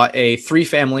I bought a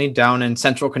 3-family down in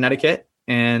central Connecticut.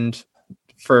 And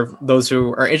for those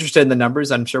who are interested in the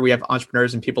numbers, I'm sure we have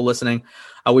entrepreneurs and people listening.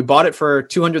 We bought it for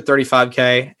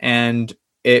 $235K, and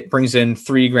it brings in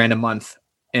 $3,000 a month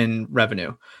in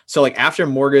revenue. So like after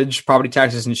mortgage, property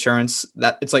taxes, insurance,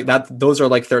 those are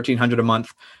like $1,300 a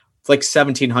month. It's like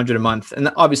 $1,700 a month.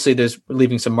 And obviously there's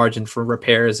leaving some margin for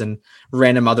repairs and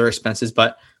random other expenses,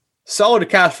 but solid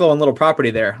cash flow and little property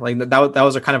there. Like that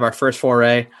was kind of our first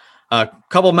foray. A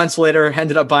couple of months later,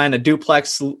 ended up buying a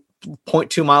duplex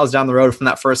 0.2 miles down the road from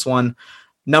that first one.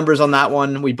 Numbers on that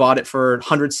one, we bought it for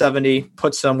 170,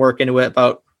 put some work into it,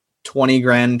 about 20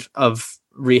 grand of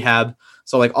rehab.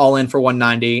 So like all in for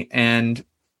 190, and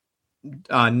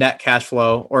net cash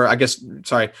flow, or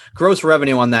gross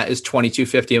revenue on that is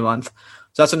 2,250 a month.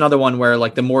 So that's another one where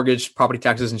like the mortgage, property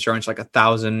taxes, insurance, like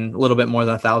 1,000, a little bit more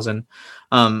than 1,000,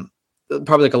 probably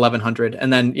like 1,100.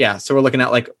 And then, so we're looking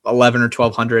at like 1,100 or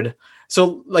 1,200.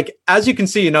 So like, as you can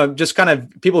see, just kind of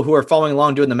people who are following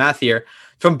along doing the math here,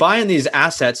 from buying these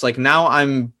assets, like now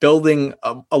I'm building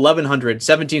 1,100,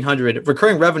 1,700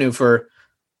 recurring revenue for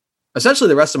essentially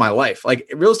the rest of my life. Like,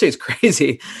 real estate is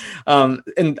crazy.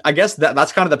 And I guess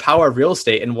that's kind of the power of real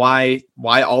estate, and why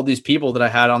all these people that I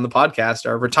had on the podcast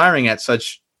are retiring at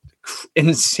such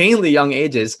insanely young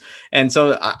ages. And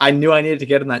so I knew I needed to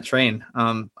get on that train.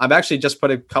 I've actually just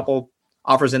put a couple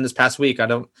offers in this past week.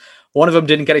 One of them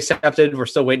didn't get accepted. We're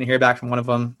still waiting to hear back from one of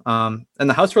them. And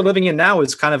the house we're living in now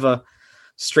is kind of a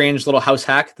strange little house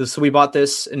hack. So we bought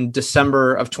this in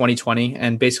December of 2020.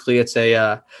 And basically it's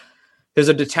there's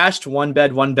a detached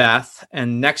 1-bed, 1-bath.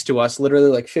 And next to us, literally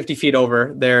like 50 feet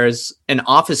over, there's an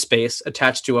office space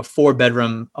attached to a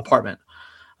 4-bedroom apartment.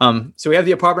 So we have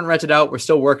the apartment rented out. We're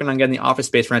still working on getting the office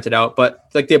space rented out, but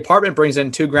like the apartment brings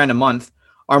in $2,000 a month.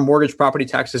 Our mortgage, property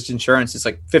taxes, insurance is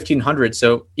like $1,500.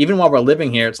 So even while we're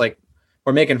living here, it's like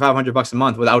we're making $500 a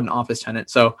month without an office tenant.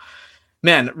 So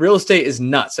man, real estate is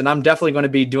nuts. And I'm definitely going to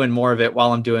be doing more of it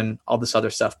while I'm doing all this other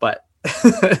stuff, but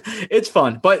it's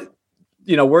fun. But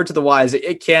word to the wise,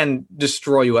 it can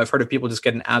destroy you. I've heard of people just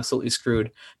getting absolutely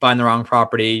screwed, buying the wrong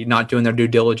property, not doing their due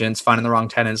diligence, finding the wrong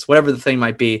tenants, whatever the thing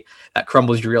might be that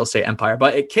crumbles your real estate empire.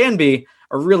 But it can be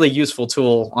a really useful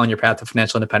tool on your path to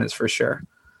financial independence for sure.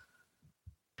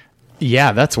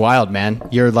 Yeah, that's wild, man.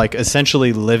 You're like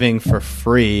essentially living for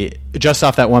free just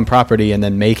off that one property and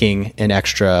then making an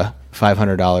extra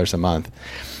 $500 a month.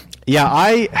 Yeah,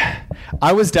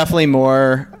 I was definitely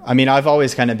more, I've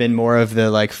always kind of been more of the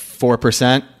like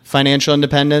 4% financial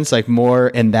independence, like more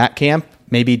in that camp,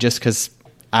 maybe just because,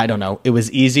 I don't know, it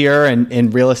was easier,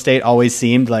 and real estate always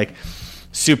seemed like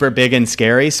super big and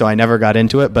scary, so I never got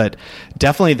into it. But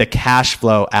definitely the cash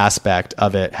flow aspect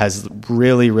of it has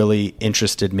really, really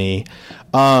interested me.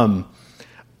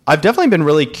 I've definitely been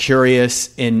really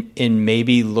curious in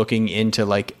maybe looking into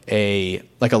like a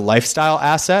lifestyle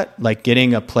asset, like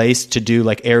getting a place to do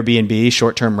like Airbnb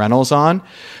short-term rentals on,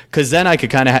 because then I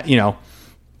could kind of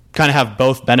have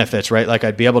both benefits, right? Like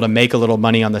I'd be able to make a little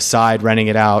money on the side renting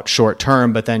it out short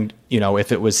term, but then,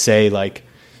 if it was say like,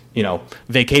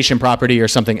 vacation property or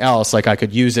something else, like I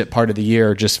could use it part of the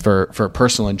year just for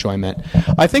personal enjoyment.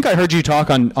 I think I heard you talk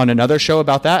on another show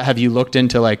about that. Have you looked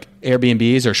into like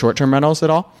Airbnbs or short-term rentals at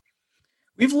all?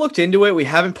 We've looked into it. We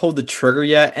haven't pulled the trigger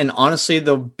yet. And honestly,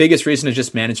 the biggest reason is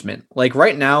just management. Like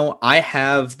right now, I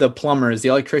have the plumbers, the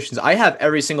electricians, I have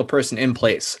every single person in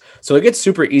place. So it gets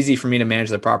super easy for me to manage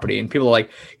the property. And people are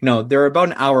like, they're about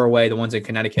an hour away, the ones in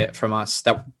Connecticut from us,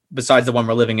 that besides the one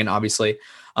we're living in, obviously.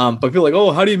 But people are like,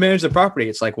 oh, how do you manage the property?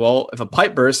 It's like, well, if a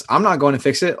pipe bursts, I'm not going to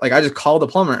fix it. Like I just call the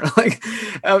plumber. Like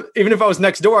even if I was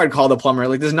next door, I'd call the plumber.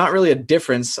 Like there's not really a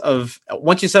difference of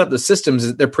once you set up the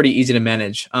systems, they're pretty easy to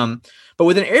manage. But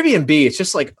with an Airbnb, it's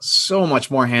just like so much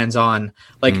more hands-on.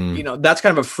 Like, that's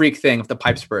kind of a freak thing if the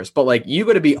pipes burst. But like you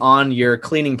got to be on your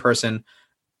cleaning person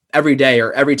every day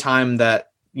or every time that,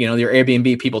 your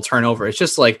Airbnb people turn over. It's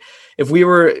just like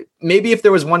if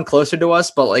there was one closer to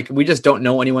us, but like we just don't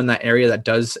know anyone in that area that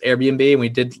does Airbnb, and we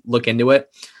did look into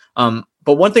it. But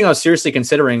one thing I was seriously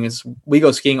considering is we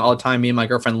go skiing all the time, me and my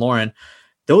girlfriend Lauren.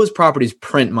 Those properties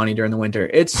print money during the winter.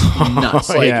 It's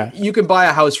nuts. You can buy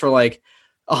a house for like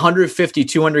 150,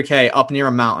 200K up near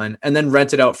a mountain and then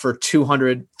rent it out for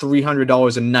 $200,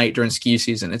 $300 a night during ski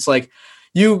season. It's like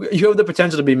you have the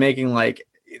potential to be making like,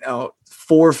 $4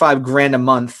 or $5 grand a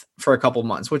month for a couple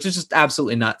months, which is just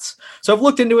absolutely nuts. So I've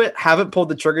looked into it, haven't pulled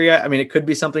the trigger yet. I mean, it could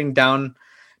be something down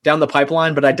the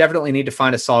pipeline, but I definitely need to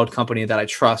find a solid company that I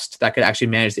trust that could actually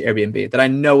manage the Airbnb, that I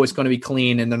know is going to be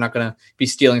clean and they're not going to be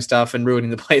stealing stuff and ruining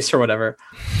the place or whatever.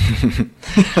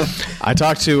 I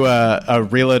talked to a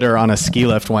realtor on a ski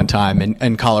lift one time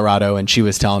in Colorado, and she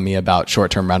was telling me about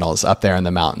short-term rentals up there in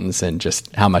the mountains and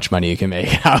just how much money you can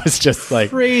make. I was just like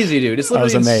crazy, dude. It's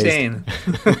literally insane.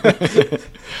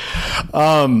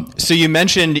 So you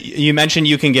mentioned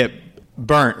you can get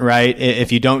burnt, right?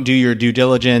 If you don't do your due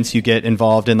diligence, you get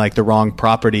involved in like the wrong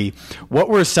property. What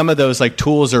were some of those like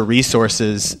tools or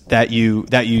resources that you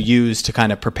use to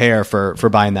kind of prepare for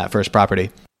buying that first property?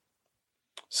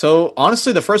 So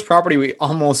honestly, the first property we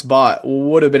almost bought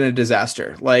would have been a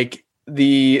disaster. Like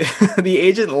the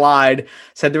agent lied,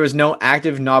 said there was no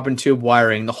active knob and tube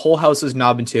wiring. The whole house was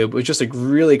knob and tube. It was just like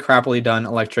really crappily done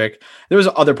electric. There was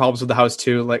other problems with the house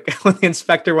too. Like when the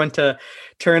inspector went to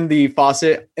turn the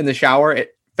faucet in the shower,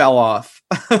 it fell off.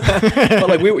 But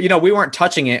like we weren't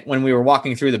touching it when we were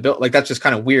walking through the building. Like that's just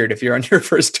kind of weird if you're on your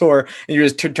first tour and you're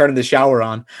just turning the shower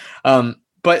on.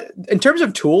 But in terms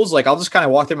of tools, like I'll just kind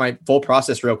of walk through my full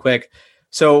process real quick.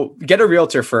 So get a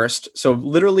realtor first. So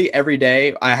literally every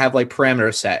day I have like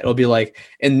parameters set. It'll be like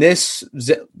in this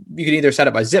zip, you can either set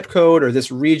it by zip code or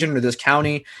this region or this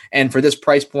county, and for this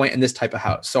price point and this type of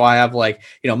house. So I have like,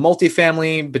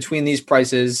 multifamily between these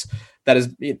prices. That is,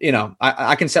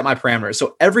 I can set my parameters.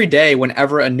 So every day,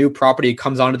 whenever a new property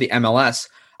comes onto the MLS,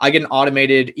 I get an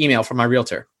automated email from my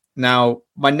realtor. Now,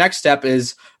 my next step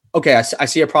is, okay, I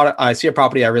see a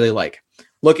property I really like.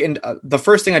 The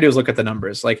first thing I do is look at the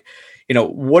numbers. Like,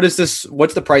 what is this?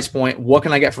 What's the price point? What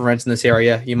can I get for rents in this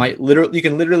area? You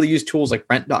can literally use tools like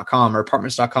rent.com or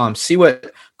apartments.com, see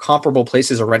what comparable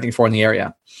places are renting for in the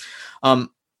area.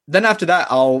 Then after that,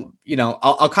 I'll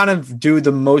kind of do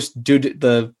the most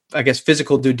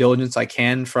physical due diligence I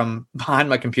can from behind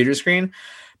my computer screen,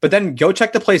 but then go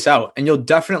check the place out and you'll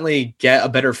definitely get a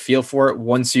better feel for it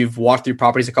once you've walked through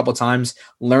properties a couple of times,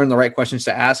 learn the right questions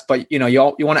to ask. But you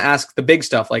want to ask the big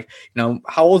stuff like,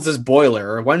 how old is this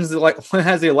boiler? Or when has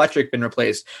the electric been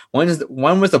replaced? When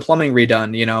was the plumbing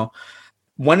redone?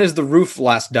 When is the roof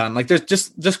last done? Like there's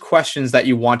just questions that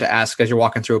you want to ask as you're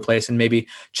walking through a place, and maybe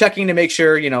checking to make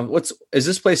sure, is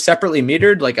this place separately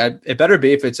metered? Like it better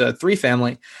be if it's a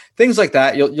 3-family, things like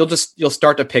that. You'll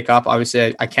start to pick up.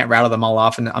 Obviously I can't rattle them all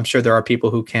off, and I'm sure there are people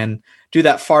who can do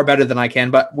that far better than I can,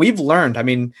 but we've learned. I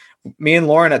mean, me and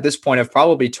Lauren at this point have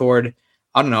probably toured,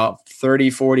 30,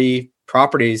 40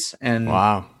 properties, and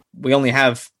wow, we only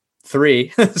have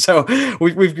 3. So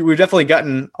we've definitely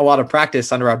gotten a lot of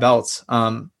practice under our belts.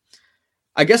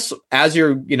 I guess as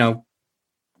you're, going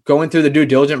going through the due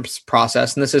diligence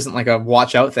process, and this isn't like a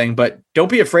watch out thing, but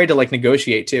don't be afraid to like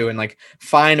negotiate too and like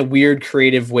find weird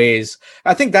creative ways.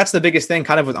 I think that's the biggest thing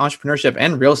kind of with entrepreneurship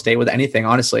and real estate, with anything,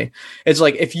 honestly. It's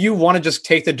like, if you want to just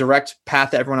take the direct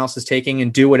path that everyone else is taking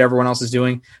and do what everyone else is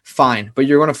doing, fine, but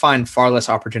you're going to find far less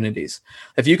opportunities.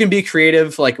 If you can be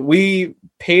creative, like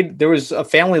there was a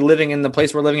family living in the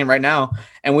place we're living in right now,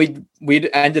 and we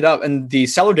ended up, and the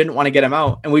seller didn't want to get him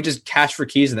out, and we just cashed for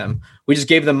keys them. We just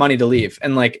gave them money to leave.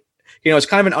 And like, it's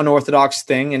kind of an unorthodox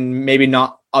thing, and maybe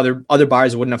not other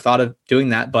buyers wouldn't have thought of doing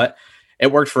that, but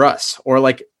it worked for us. Or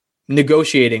like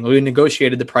negotiating, we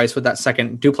negotiated the price with that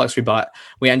second duplex we bought.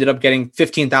 We ended up getting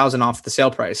 $15,000 off the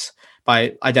sale price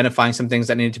by identifying some things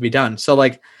that needed to be done. So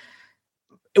like,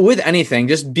 with anything,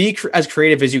 just be as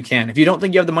creative as you can. If you don't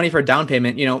think you have the money for a down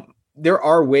payment, there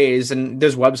are ways, and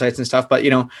there's websites and stuff, but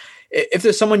if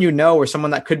there's someone or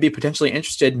someone that could be potentially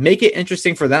interested, make it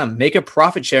interesting for them. Make a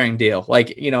profit sharing deal.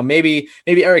 Like, maybe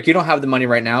Eric, you don't have the money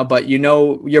right now, but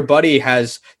your buddy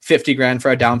has 50 grand for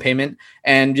a down payment,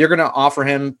 and you're going to offer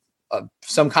him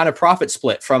some kind of profit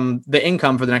split from the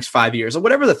income for the next 5 years, or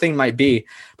whatever the thing might be.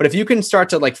 But if you can start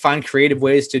to like find creative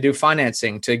ways to do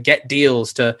financing, to get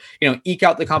deals, to, eke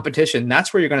out the competition,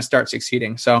 that's where you're going to start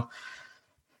succeeding. So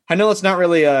I know it's not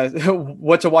really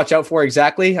what to watch out for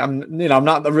exactly. I'm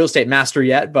not the real estate master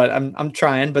yet, but I'm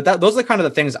trying. But those are kind of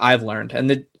the things I've learned.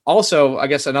 And also, I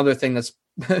guess another thing that's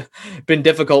been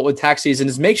difficult with tax season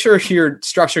is make sure you're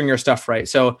structuring your stuff right.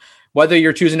 So whether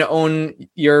you're choosing to own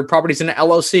your properties in an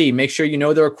LLC, make sure you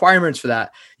know the requirements for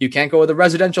that. You can't go with a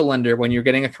residential lender when you're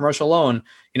getting a commercial loan.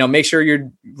 Make sure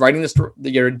you're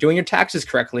you're doing your taxes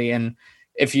correctly. And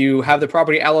if you have the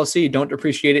property LLC, don't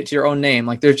depreciate it to your own name.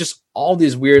 Like, there's just all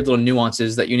these weird little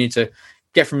nuances that you need to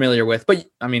get familiar with. But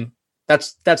I mean,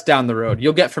 that's down the road.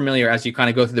 You'll get familiar as you kind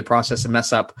of go through the process and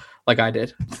mess up like I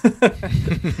did.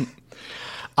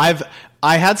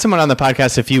 I had someone on the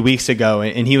podcast a few weeks ago,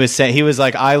 and he was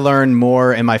like, I learned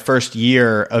more in my first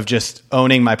year of just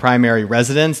owning my primary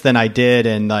residence than I did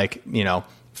in like,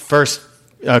 first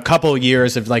a couple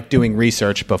years of like doing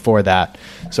research before that.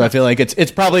 So I feel like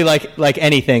it's probably like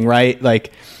anything, right?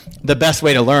 Like the best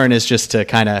way to learn is just to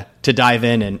kind of to dive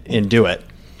in and do it.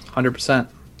 100%.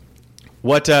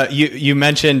 What you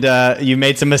mentioned you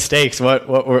made some mistakes. What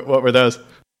were those?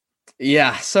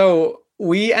 Yeah, so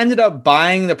we ended up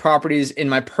buying the properties in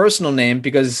my personal name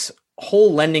because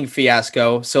whole lending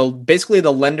fiasco. So basically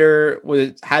the lender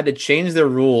had to change their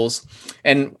rules,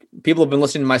 and people have been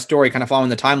listening to my story, kind of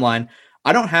following the timeline.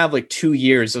 I don't have like 2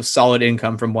 years of solid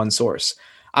income from one source.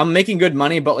 I'm making good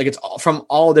money, but like it's all from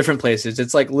all different places.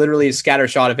 It's like literally a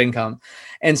scattershot of income.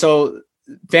 And so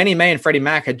Fannie Mae and Freddie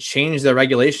Mac had changed their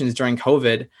regulations during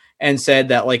COVID and said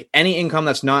that like any income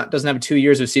doesn't have 2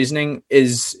 years of seasoning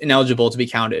is ineligible to be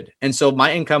counted. And so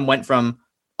my income went from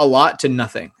a lot to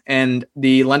nothing. And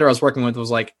the lender I was working with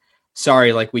was like,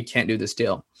 sorry, like we can't do this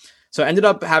deal. So I ended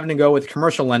up having to go with a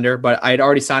commercial lender, but I had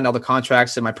already signed all the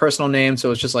contracts in my personal name.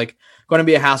 So it's just like going to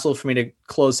be a hassle for me to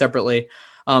close separately.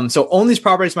 So own these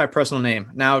properties in my personal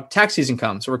name. Now tax season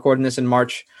comes. We're recording this in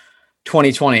March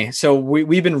 2020. So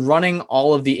we've been running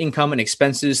all of the income and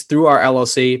expenses through our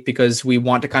LLC because we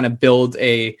want to kind of build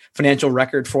a financial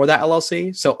record for that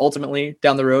LLC. So ultimately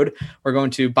down the road, we're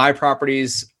going to buy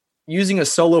properties using a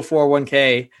solo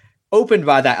 401k opened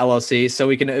by that LLC so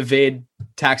we can evade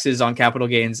taxes on capital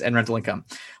gains and rental income.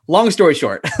 Long story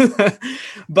short.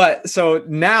 But so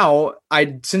now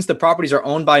since the properties are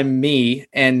owned by me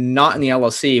and not in the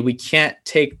LLC, we can't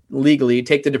legally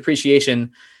take the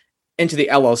depreciation into the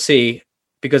LLC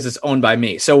because it's owned by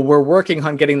me. So we're working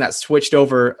on getting that switched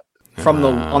over from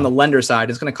on the lender side.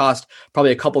 It's going to cost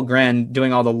probably a couple grand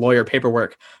doing all the lawyer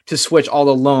paperwork to switch all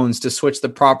the loans, to switch the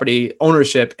property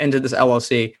ownership into this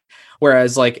LLC.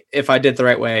 Whereas like if I did it the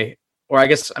right way, or I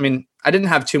guess, I mean, I didn't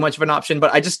have too much of an option,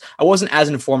 but I wasn't as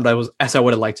informed as I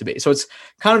would have liked to be. So it's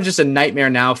kind of just a nightmare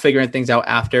now figuring things out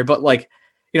after. But like,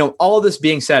 all of this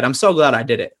being said, I'm so glad I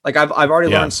did it. Like I've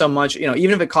already learned so much,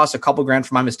 even if it costs a couple grand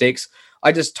for my mistakes.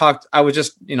 I was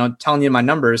just, telling you my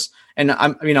numbers, and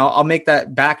I'll make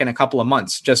that back in a couple of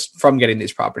months just from getting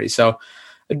these properties. So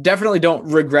I definitely don't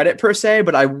regret it per se,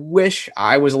 but I wish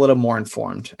I was a little more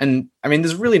informed. And I mean,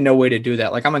 there's really no way to do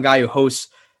that. Like I'm a guy who hosts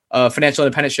a financial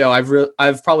independent show.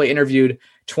 I've probably interviewed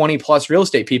 20 plus real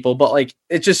estate people, but like,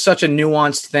 it's just such a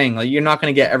nuanced thing. Like you're not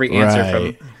going to get every answer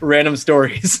from random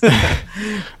stories.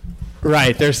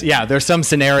 Right. There's some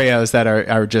scenarios that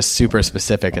are just super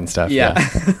specific and stuff. Yeah.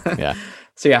 Yeah.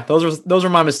 So yeah, those are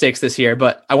my mistakes this year,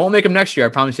 but I won't make them next year. I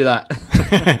promise you that.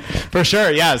 For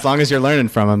sure. Yeah. As long as you're learning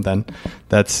from them, then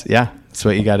that's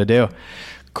what you got to do.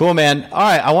 Cool, man. All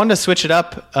right, I wanted to switch it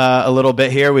up a little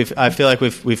bit here. I feel like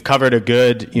we've covered a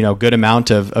good amount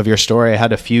of your story. I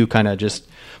had a few kind of just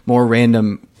more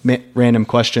random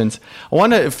questions. I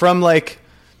want to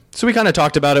so we kind of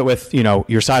talked about it with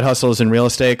your side hustles in real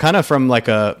estate, kind of from like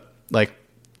a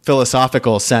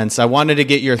philosophical sense. I wanted to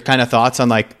get your kind of thoughts on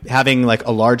like having like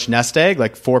a large nest egg,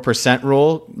 like 4%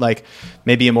 rule, like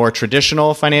maybe a more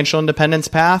traditional financial independence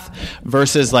path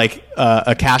versus like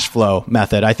a cash flow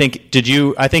method. I think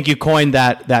you coined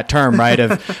that term, right?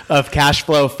 of cash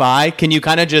flow fi. Can you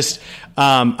kind of just,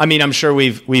 I'm sure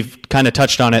we've kind of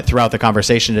touched on it throughout the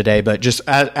conversation today, but just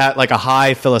at like a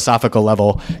high philosophical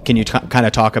level, can you kind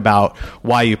of talk about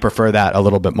why you prefer that a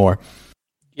little bit more?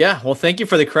 Yeah. Well, thank you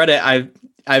for the credit.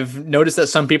 I've noticed that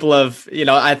some people have,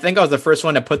 I think I was the first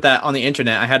one to put that on the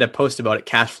internet. I had a post about it,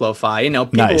 cash flow fi. People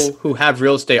Nice. who have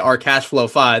real estate are cash flow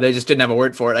fi. They just didn't have a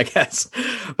word for it, I guess.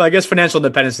 But I guess financial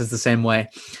independence is the same way.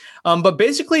 But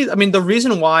basically, the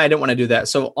reason why I didn't want to do that.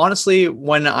 So honestly,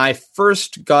 when I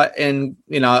first got in,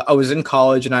 I was in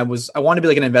college and I wanted to be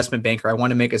like an investment banker. I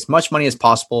wanted to make as much money as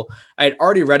possible. I had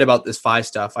already read about this FI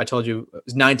stuff. I told you I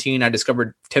was 19. I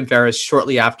discovered Tim Ferriss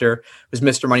shortly after. It was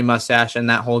Mr. Money Mustache and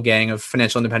that whole gang of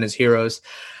financial independence heroes.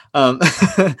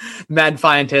 Mad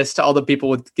scientist, all the people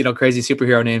with, crazy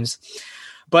superhero names.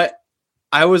 But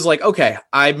I was like, okay,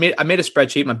 I made a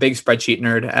spreadsheet. I'm a big spreadsheet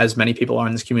nerd, as many people are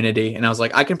in this community. And I was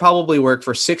like, I can probably work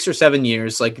for 6 or 7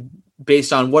 years, like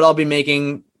based on what I'll be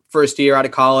making first year out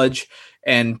of college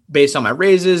and based on my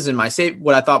raises and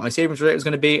what I thought my savings rate was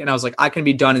going to be. And I was like, I can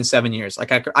be done in 7 years.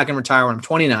 Like I can retire when I'm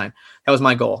 29. That was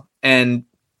my goal. And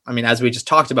as we just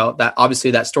talked about that,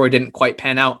 obviously that story didn't quite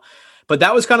pan out, but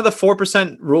that was kind of the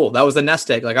 4% rule. That was the nest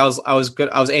egg. Like I was good.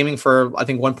 I was aiming for, I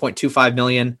think 1.25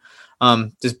 million.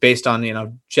 Just based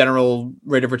on, general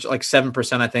rate of return, like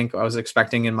 7%, I think I was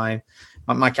expecting in my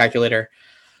calculator.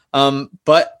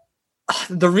 But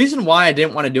the reason why I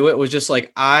didn't want to do it was just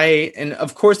like and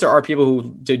of course there are people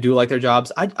who do like their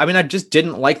jobs. I just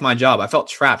didn't like my job. I felt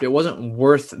trapped. It wasn't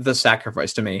worth the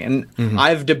sacrifice to me. And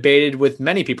I've debated with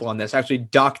many people on this, actually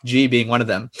Doc G being one of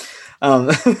them.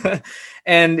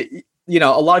 And,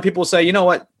 a lot of people say, you know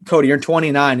what, Cody, you're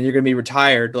 29 and you're going to be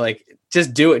retired. Like,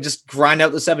 just do it. Just grind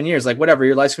out the 7 years. Like whatever,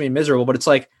 your life's gonna be miserable. But it's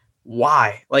like,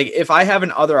 why? Like if I have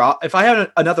another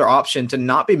option to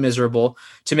not be miserable,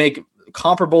 to make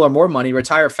comparable or more money,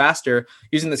 retire faster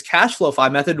using this cash flow fi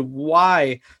method,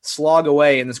 why slog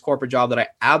away in this corporate job that I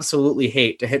absolutely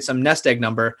hate to hit some nest egg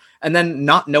number and then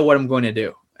not know what I'm going to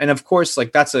do? And of course,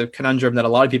 like that's a conundrum that a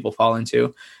lot of people fall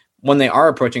into when they are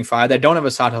approaching fi. They don't have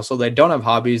a side hustle. They don't have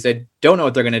hobbies. They don't know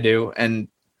what they're going to do. And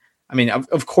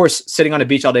of course, sitting on a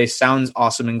beach all day sounds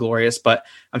awesome and glorious, but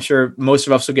I'm sure most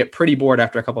of us will get pretty bored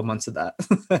after a couple of months of that.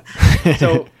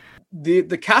 So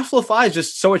the cash flow fi is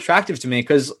just so attractive to me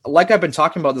because like I've been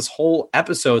talking about this whole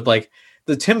episode, like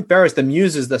the Tim Ferriss, the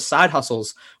muses, the side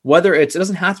hustles, whether it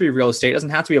doesn't have to be real estate, it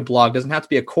doesn't have to be a blog, doesn't have to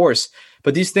be a course,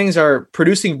 but these things are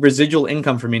producing residual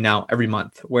income for me now every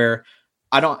month where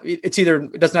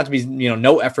it doesn't have to be,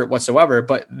 no effort whatsoever,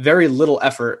 but very little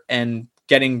effort and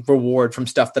getting reward from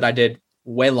stuff that I did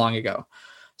way long ago.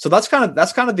 So that's kind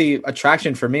of the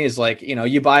attraction for me is like,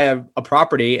 you buy a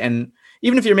property and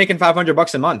even if you're making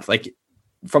 $500 a month, like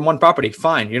from one property,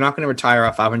 fine. You're not going to retire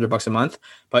off $500 a month,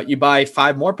 but you buy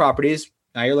 5 more properties.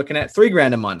 Now you're looking at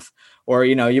 $3,000 a month, or,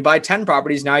 you buy 10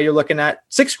 properties. Now you're looking at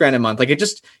 $6,000 a month. Like it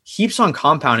just keeps on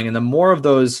compounding. And the more of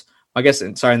those, I guess,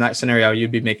 in that scenario,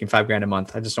 you'd be making $5,000 a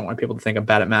month. I just don't want people to think I'm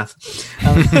bad at math.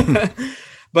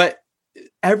 But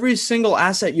every single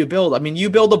asset you build, you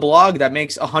build a blog that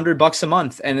makes $100 a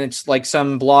month and it's like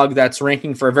some blog that's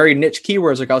ranking for very niche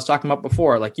keywords. Like I was talking about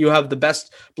before, like you have the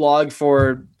best blog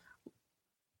for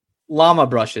llama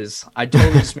brushes. I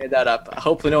totally just made that up.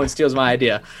 Hopefully no one steals my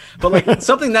idea, but like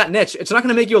something that niche, it's not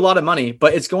going to make you a lot of money,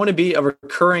 but it's going to be a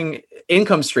recurring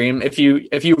income stream. If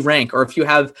you rank, or if you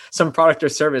have some product or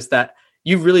service that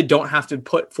you really don't have to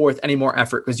put forth any more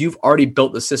effort because you've already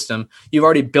built the system. You've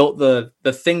already built the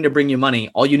thing to bring you money.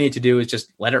 All you need to do is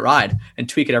just let it ride and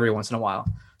tweak it every once in a while.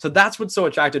 So that's what's so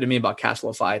attractive to me about cash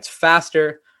flow fi. It's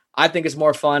faster. I think it's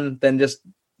more fun than just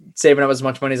saving up as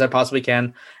much money as I possibly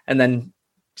can and then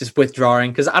just withdrawing.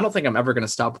 Because I don't think I'm ever going to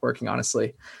stop working,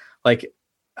 honestly. Like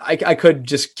I could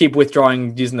just keep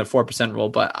withdrawing using the 4% rule,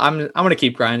 but I'm going to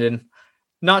keep grinding.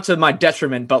 Not to my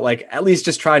detriment, but like at least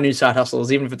just try new side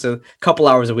hustles, even if it's a couple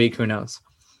hours a week. Who knows?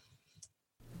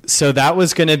 So that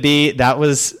was going to be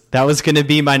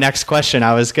my next question.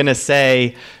 I was going to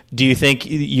say, do you think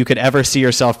you could ever see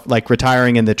yourself like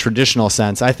retiring in the traditional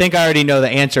sense? I think I already know the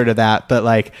answer to that, but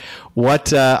like,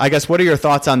 what are your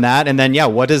thoughts on that? And then,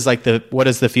 what does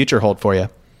the future hold for you?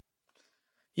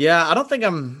 Yeah, I don't think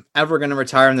I'm ever going to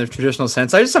retire in the traditional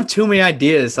sense. I just have too many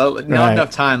ideas, so not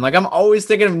enough time. Like I'm always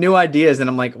thinking of new ideas, and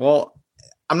I'm like, well,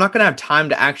 I'm not going to have time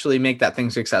to actually make that thing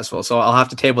successful. So I'll have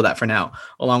to table that for now,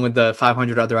 along with the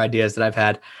 500 other ideas that I've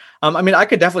had. I mean, I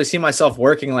could definitely see myself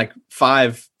working like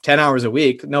 5-10 hours a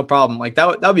week, no problem. Like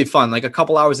that would be fun, like a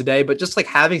couple hours a day, but just like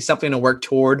having something to work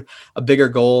toward a bigger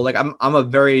goal. Like I'm a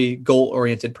very goal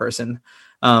oriented person.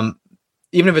 Um,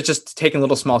 Even if it's just taking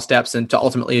little small steps and to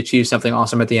ultimately achieve something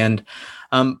awesome at the end.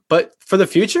 But for the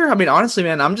future, I mean, honestly,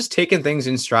 man, I'm just taking things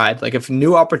in stride. Like if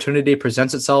new opportunity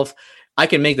presents itself, I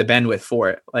can make the bandwidth for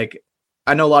it. Like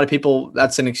I know a lot of people,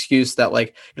 that's an excuse that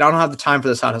like, I don't have the time for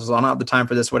this hot hustle. I don't have the time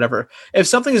for this, whatever. If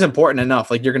something is important enough,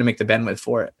 like you're going to make the bandwidth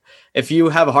for it. If you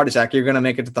have a heart attack, you're going to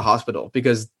make it to the hospital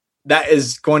because that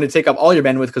is going to take up all your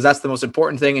bandwidth because that's the most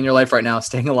important thing in your life right now,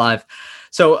 staying alive.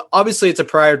 So obviously it's a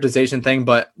prioritization thing,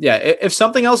 but yeah, if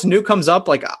something else new comes up,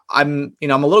 like I'm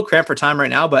a little cramped for time right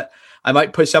now, but I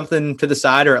might push something to the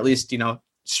side or at least,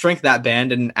 shrink that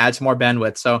band and add some more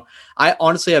bandwidth. So I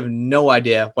honestly have no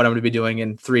idea what I'm going to be doing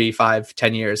in 3, 5,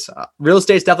 10 years. Real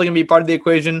estate's definitely going to be part of the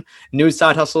equation. New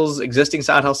side hustles, existing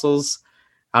side hustles.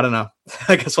 I don't know.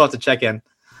 I guess we'll have to check in.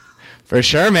 For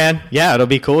sure, man. Yeah, it'll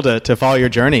be cool to follow your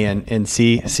journey and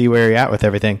see where you're at with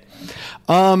everything.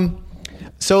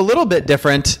 So a little bit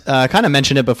different, kind of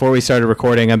mentioned it before we started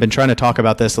recording. I've been trying to talk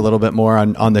about this a little bit more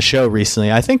on the show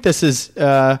recently. I think this has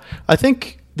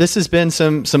been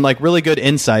some like really good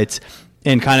insights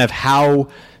in kind of how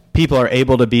people are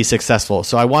able to be successful.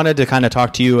 So I wanted to kind of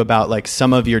talk to you about like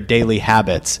some of your daily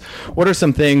habits. What are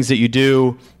some things that you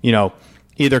do,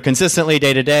 either consistently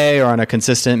day to day or on a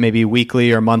consistent, maybe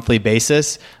weekly or monthly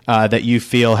basis, that you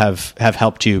feel have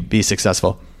helped you be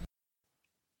successful?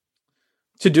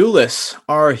 To-do lists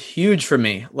are huge for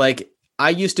me. Like I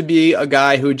used to be a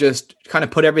guy who just kind of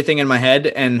put everything in my head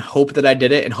and hope that I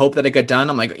did it and hope that it got done.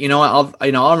 I'm like,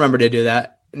 I'll remember to do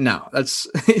that. No, that's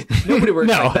nobody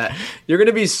works like that. You're going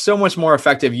to be so much more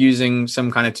effective using some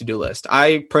kind of to-do list.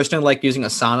 I personally like using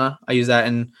Asana. I use that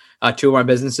in 2 of my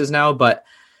businesses now, but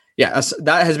yeah,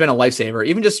 that has been a lifesaver.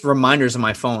 Even just reminders on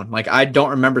my phone. Like I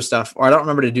don't remember stuff or I don't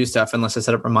remember to do stuff unless I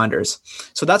set up reminders.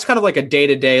 So that's kind of like a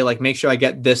day-to-day, like make sure I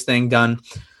get this thing done.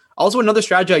 Also, another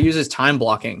strategy I use is time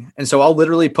blocking. And so I'll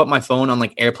literally put my phone on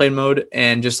like airplane mode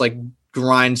and just like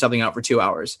grind something out for 2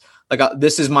 hours. Like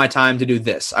this is my time to do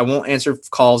this. I won't answer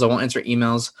calls. I won't answer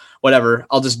emails, whatever.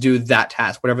 I'll just do that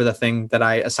task, whatever the thing that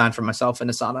I assigned for myself in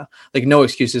Asana. Like no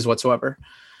excuses whatsoever.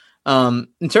 In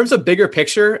terms of bigger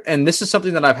picture, and this is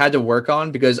something that I've had to work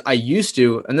on because I used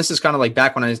to, and this is kind of like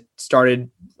back when I started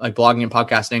like blogging and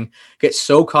podcasting, get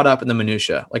so caught up in the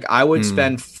minutia. Like I would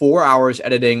spend 4 hours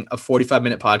editing a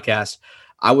 45-minute podcast.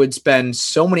 I would spend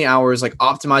so many hours like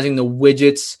optimizing the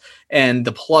widgets and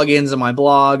the plugins on my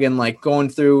blog and like going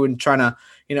through and trying to,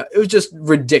 it was just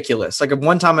ridiculous. Like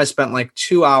one time I spent like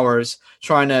 2 hours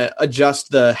trying to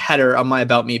adjust the header on my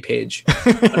About Me page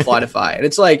on Flytify. And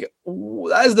it's like,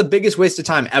 that is the biggest waste of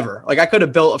time ever. Like I could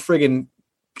have built a friggin'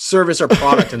 service or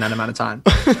product in that amount of time.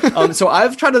 So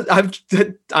I've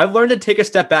learned to take a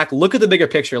step back, look at the bigger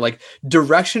picture, like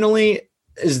directionally,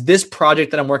 is this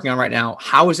project that I'm working on right now,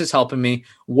 how is this helping me?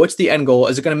 What's the end goal?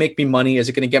 Is it going to make me money? Is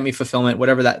it going to get me fulfillment?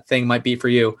 Whatever that thing might be for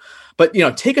you. But,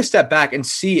 take a step back and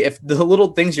see if the little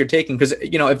things you're taking, because,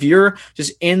 if you're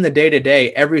just in the day to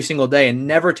day every single day and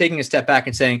never taking a step back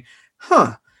and saying,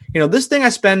 this thing I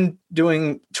spend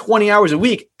doing 20 hours a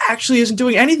week actually isn't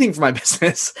doing anything for my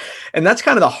business. And that's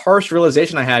kind of the harsh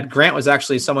realization I had. Grant was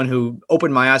actually someone who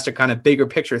opened my eyes to kind of bigger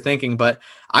picture thinking, but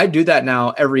I do that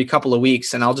now every couple of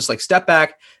weeks. And I'll just like step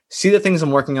back, see the things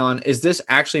I'm working on. Is this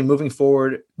actually moving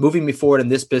me forward in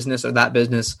this business or that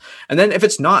business? And then if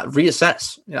it's not,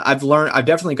 reassess. I've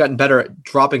definitely gotten better at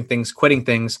dropping things, quitting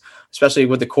things, especially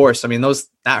with the course. I mean,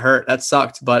 that hurt, that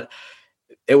sucked, but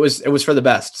it was for the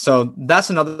best. So that's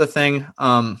another thing.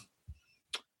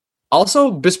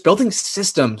 Also just building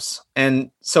systems.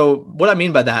 And so what I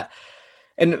mean by that,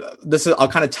 and I'll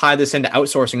kind of tie this into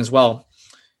outsourcing as well.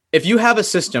 If you have a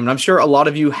system, and I'm sure a lot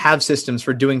of you have systems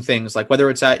for doing things, like whether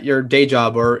it's at your day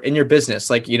job or in your business,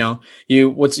 like,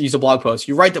 let's use a blog post,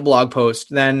 you write the blog post,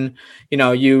 then,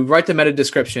 you write the meta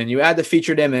description, you add the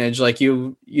featured image, like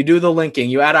you do the linking,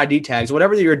 you add ID tags,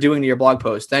 whatever you're doing to your blog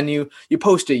post, then you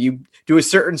post it, you do a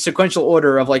certain sequential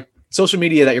order of like social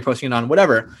media that you're posting it on,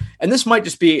 whatever. And this might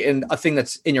just be in a thing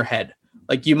that's in your head.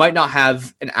 Like you might not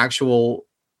have an actual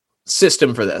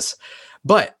system for this,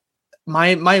 but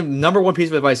my number one piece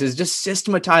of advice is just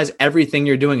systematize everything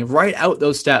you're doing. Write out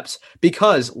those steps,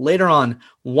 because later on,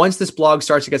 once this blog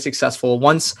starts to get successful,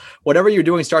 once whatever you're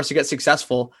doing starts to get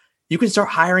successful, you can start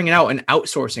hiring it out and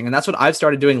outsourcing. And that's what I've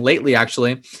started doing lately.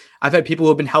 Actually, I've had people who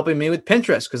have been helping me with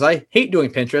Pinterest because I hate doing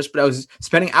Pinterest, but I was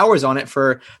spending hours on it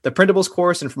for the printables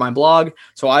course and for my blog.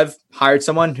 So I've hired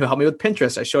someone who helped me with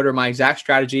Pinterest. I showed her my exact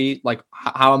strategy, like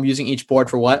how I'm using each board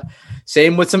for what.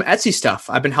 Same with some Etsy stuff.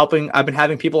 I've been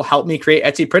having people help me create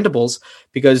Etsy printables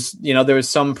because, there's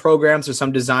some programs or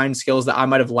some design skills that I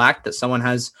might have lacked that someone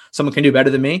can do better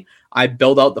than me. I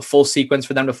build out the full sequence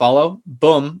for them to follow,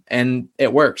 boom, and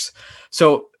it works.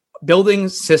 So building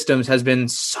systems has been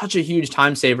such a huge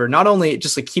time saver, not only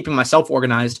just like keeping myself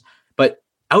organized, but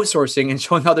outsourcing and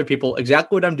showing other people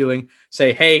exactly what I'm doing,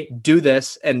 say, hey, do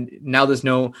this. And now there's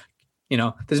no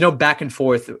back and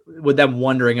forth with them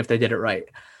wondering if they did it right.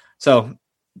 So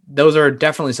those are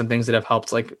definitely some things that have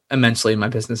helped like immensely in my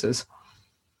businesses.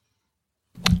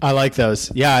 I like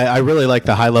those. Yeah, I really like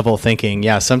the high level thinking.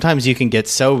 Yeah, sometimes you can get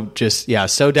so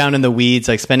down in the weeds,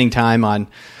 like spending time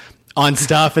on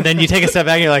stuff, and then you take a step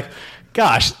back and you're like,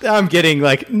 gosh, I'm getting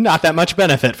like not that much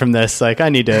benefit from this. Like I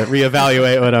need to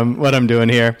reevaluate what I'm doing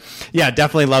here. Yeah,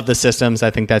 definitely love the systems. I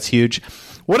think that's huge.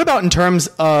 What about in terms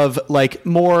of like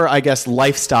more, I guess,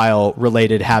 lifestyle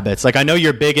related habits? Like I know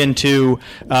you're big into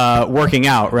working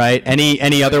out, right?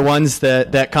 Any other ones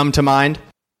that come to mind?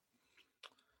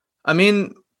 I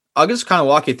mean, I'll just kind of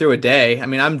walk you through a day. I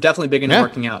mean, I'm definitely big into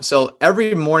working out. So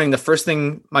every morning, the first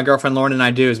thing my girlfriend Lauren and I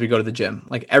do is we go to the gym.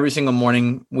 Like every single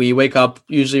morning, we wake up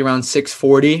usually around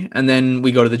 6:40, and then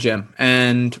we go to the gym.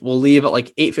 And we'll leave at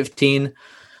like 8:15,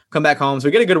 come back home. So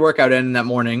we get a good workout in that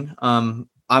morning. I'm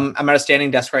at a standing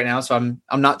desk right now, so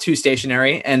I'm not too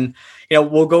stationary. And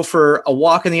we'll go for a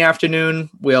walk in the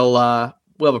afternoon. We'll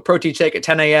have a protein shake at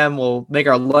 10 a.m. We'll make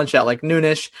our lunch at like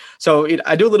noonish. So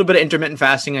I do a little bit of intermittent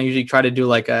fasting. I usually try to do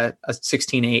like a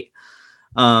 16-8.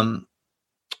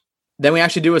 Then we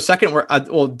actually do a second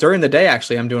during the day,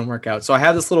 actually, I'm doing workouts. So I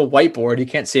have this little whiteboard. You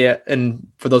can't see it. And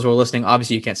for those who are listening,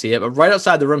 obviously you can't see it, but right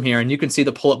outside the room here, and you can see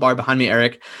the pull-up bar behind me,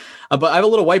 Eric. But I have a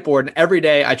little whiteboard, and every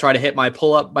day I try to hit my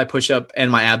pull-up, my push-up, and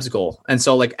my abs goal. And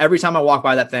so like every time I walk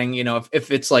by that thing,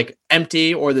 if it's like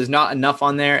empty or there's not enough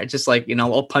on there, it's just like, a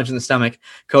little punch in the stomach.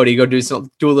 Cody, go do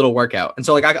a little workout. And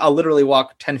so like I'll literally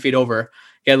walk 10 feet over,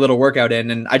 get a little workout in,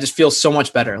 and I just feel so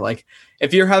much better. Like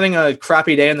if you're having a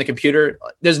crappy day on the computer,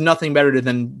 there's nothing better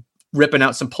than ripping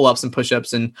out some pull-ups and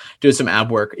push-ups and doing some ab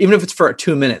work, even if it's for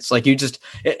 2 minutes. Like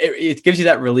it gives you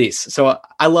that release. So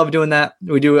I love doing that.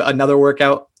 We do another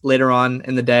workout later on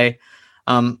in the day.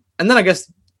 And then I guess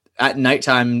at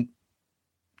nighttime,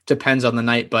 depends on the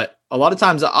night, but a lot of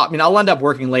times, I'll end up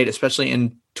working late, especially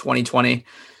in 2020,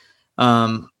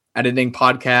 editing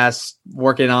podcasts,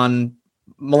 working on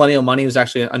Millennial Money was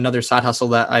actually another side hustle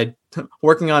that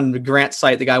working on Grant's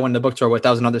site, the guy I went to the book tour with,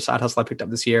 that was another side hustle I picked up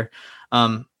this year.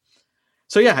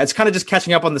 So yeah, it's kind of just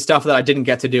catching up on the stuff that I didn't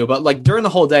get to do, but like during the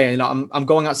whole day, I'm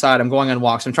going outside, I'm going on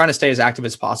walks, I'm trying to stay as active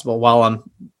as possible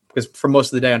because for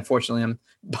most of the day, unfortunately, I'm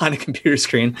behind a computer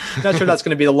screen. Not sure that's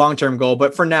going to be the long-term goal,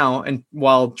 but for now, and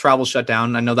while travel shut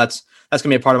down, I know that's going to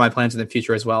be a part of my plans in the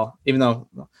future as well, even though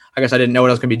I guess I didn't know what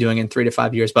I was going to be doing in 3 to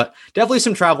 5 years, but definitely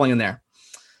some traveling in there.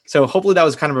 So hopefully that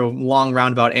was kind of a long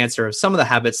roundabout answer of some of the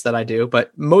habits that I do,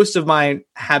 but most of my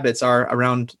habits are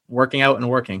around working out and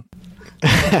working.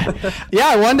 Yeah,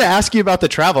 I wanted to ask you about the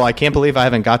travel. I can't believe I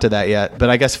haven't got to that yet, but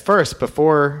I guess first,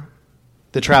 before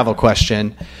the travel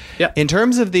question, in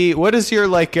terms of what is your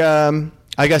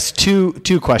I guess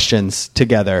two questions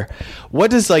together.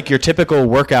 What does like your typical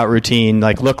workout routine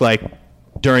look like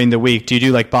during the week? Do you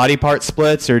do like body part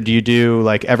splits, or do you do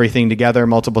like everything together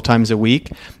multiple times a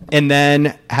week? And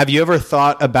then have you ever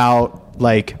thought about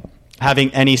like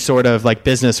having any sort of like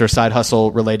business or side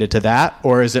hustle related to that?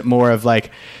 Or is it more of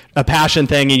like a passion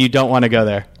thing and you don't want to go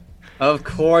there? Of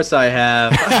course I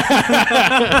have.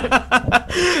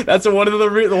 That's one of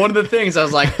the things I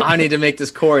was like, I need to make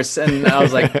this course. And I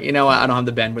was like, you know what? I don't have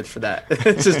the bandwidth for that.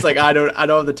 It's just like, I don't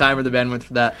have the time or the bandwidth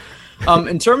for that.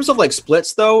 In terms of like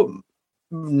splits though,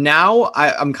 now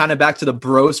I'm kind of back to the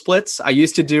bro splits. I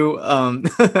used to do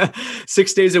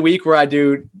 6 days a week where I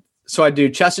do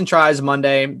chest and tris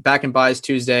Monday, back and bis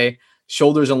Tuesday,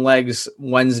 shoulders and legs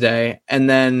Wednesday. And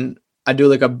then I do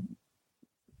like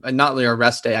not really a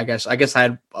rest day, I guess. I guess I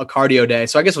had a cardio day.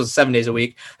 So I guess it was 7 days a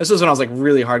week. This was when I was like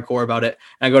really hardcore about it.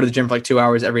 And I go to the gym for like 2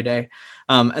 hours every day.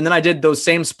 And then I did those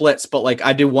same splits, but like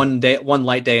I do one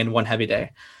light day and one heavy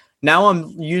day. Now I'm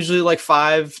usually like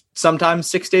 5, sometimes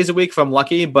 6 days a week if I'm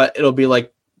lucky, but it'll be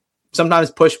like sometimes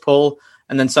push pull.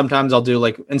 And then sometimes I'll do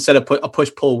like, instead of a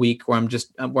push pull week where I'm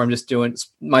just doing,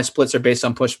 my splits are based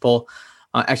on push pull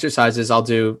exercises. I'll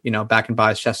do, back and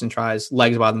bis, chest and tris,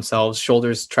 legs by themselves,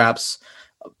 shoulders, traps,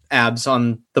 abs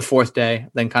on the 4th day,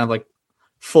 then kind of like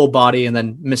full body, and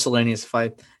then miscellaneous if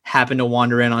I happen to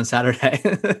wander in on Saturday.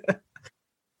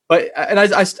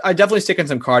 I definitely stick in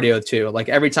some cardio too. Like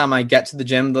every time I get to the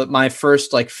gym, my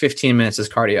first like 15 minutes is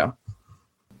cardio.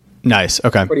 Nice.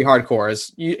 Okay. Pretty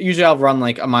hardcore. Usually I'll run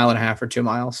like a mile and a half or 2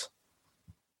 miles.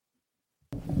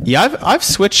 Yeah, I've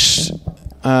switched.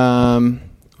 I'm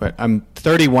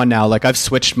 31 now. Like I've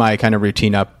switched my kind of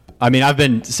routine up. I mean, I've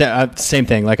been same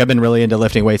thing. Like I've been really into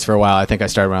lifting weights for a while. I think I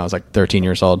started when I was like 13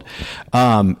 years old,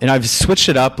 and I've switched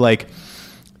it up. Like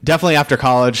definitely after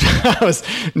college, I was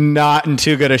not in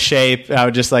too good a shape. I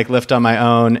would just like lift on my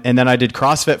own, and then I did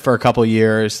CrossFit for a couple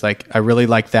years. Like I really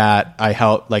liked that.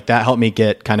 That helped me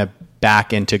get kind of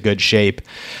back into good shape.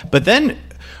 But then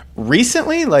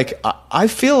recently, like I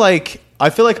feel like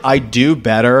I do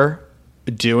better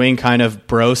doing kind of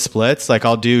bro splits. Like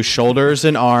I'll do shoulders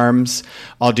and arms,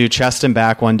 I'll do chest and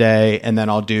back one day, and then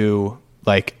I'll do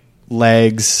like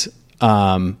legs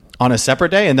on a separate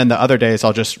day, and then the other days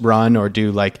I'll just run or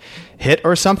do like HIIT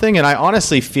or something. And I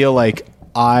honestly feel like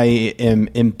I am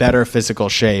in better physical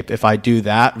shape if I do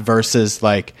that versus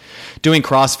like doing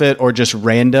CrossFit or just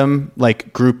random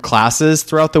like group classes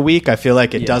throughout the week. I feel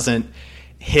like it doesn't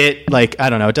hit, like, I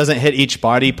don't know, it doesn't hit each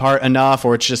body part enough,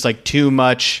 or it's just like too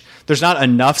much. There's not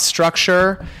enough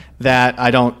structure that I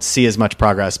don't see as much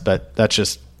progress, but that's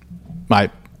just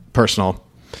my personal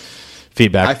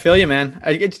feedback. I feel you, man.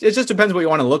 It just depends what you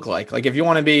want to look like. Like if you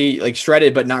want to be like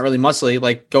shredded but not really muscly,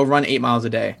 like go run 8 miles a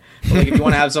day. But, like if you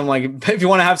want to have some if you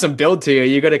want to have some build to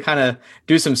you got to kind of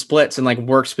do some splits and like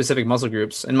work specific muscle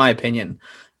groups, in my opinion.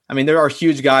 I mean, there are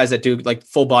huge guys that do like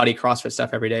full body CrossFit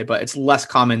stuff every day, but it's less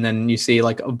common than you see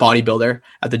like a bodybuilder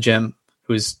at the gym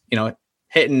who's,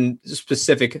 hitting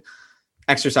specific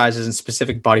exercises and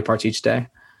specific body parts each day.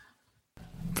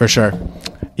 For sure.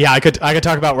 Yeah, I could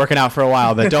talk about working out for a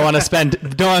while, but don't want to spend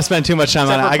too much time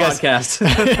on it.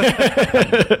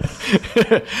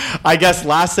 I guess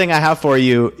last thing I have for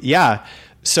you. Yeah.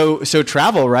 So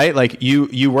travel, right? Like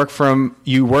you work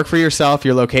for yourself,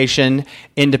 your location,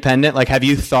 independent. Like, have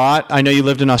you thought, I know you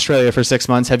lived in Australia for 6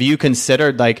 months. Have you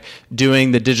considered like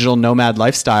doing the digital nomad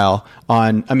lifestyle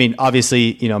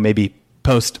obviously, maybe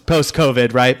post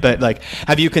COVID, right? But like,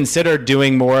 have you considered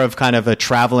doing more of kind of a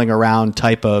traveling around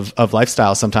type of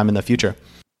lifestyle sometime in the future?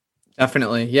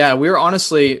 Definitely. Yeah. We were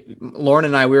honestly, Lauren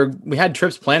and I, we had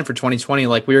trips planned for 2020.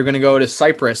 Like we were going to go to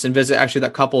Cyprus and visit actually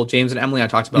that couple, James and Emily, I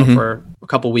talked about for a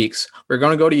couple weeks. We are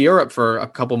going to go to Europe for a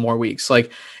couple more weeks.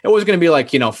 Like it was going to be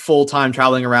like, full-time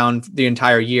traveling around the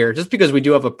entire year, just because we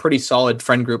do have a pretty solid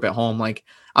friend group at home. Like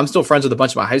I'm still friends with a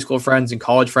bunch of my high school friends and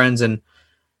college friends, and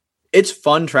it's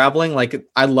fun traveling. Like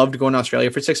I loved going to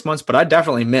Australia for 6 months, but I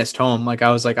definitely missed home. Like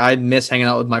I was like, I miss hanging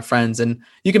out with my friends, and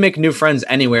you can make new friends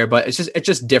anywhere, but it's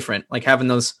just different. Like having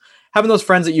those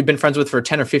friends that you've been friends with for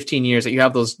 10 or 15 years, that you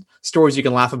have those stories you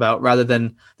can laugh about, rather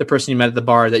than the person you met at the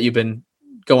bar that you've been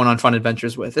going on fun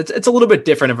adventures with. It's a little bit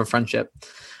different of a friendship.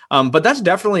 But that's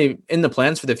definitely in the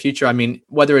plans for the future. I mean,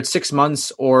 whether it's 6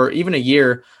 months or even a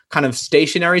year, kind of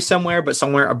stationary somewhere, but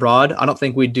somewhere abroad. I don't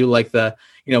think we'd do like the,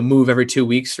 move every 2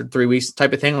 weeks or 3 weeks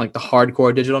type of thing, like the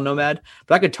hardcore digital nomad.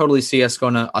 But I could totally see us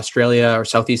going to Australia or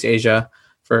Southeast Asia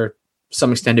for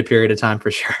some extended period of time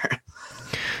for sure.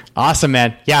 Awesome,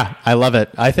 man. Yeah, I love it.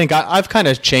 I think I've kind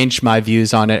of changed my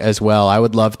views on it as well. I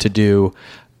would love to do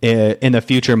in the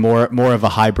future more of a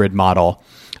hybrid model.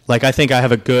 Like I think I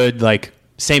have a good, like,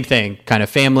 same thing, kind of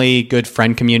family, good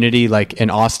friend community. Like in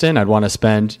Austin, I'd want to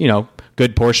spend,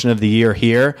 good portion of the year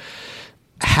here.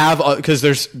 Because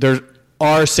there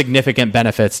are significant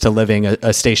benefits to living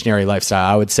a stationary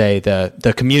lifestyle. I would say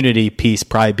the community piece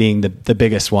probably being the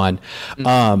biggest one.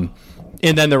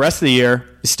 And then the rest of the year,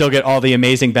 you still get all the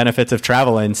amazing benefits of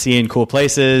travel and seeing cool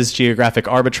places, geographic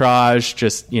arbitrage,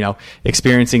 just,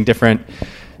 experiencing different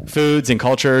foods and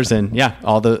cultures, and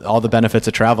all the benefits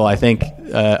of travel. I think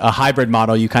a hybrid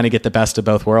model, you kind of get the best of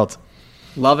both worlds.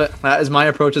 Love it. That is my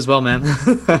approach as well, man.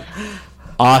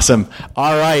 Awesome.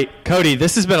 All right, Cody,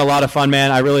 this has been a lot of fun, man.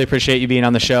 I really appreciate you being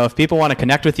on the show. If people want to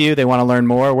connect with you, they want to learn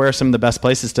more, where are some of the best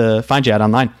places to find you at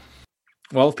online?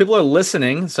 Well, if people are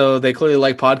listening, so they clearly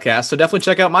like podcasts, so definitely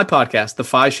check out my podcast, The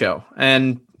Fi Show.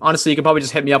 And honestly, you can probably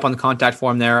just hit me up on the contact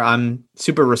form there. I'm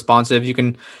super responsive. You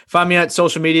can find me at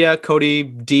social media, Cody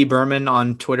D. Berman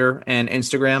on Twitter and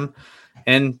Instagram.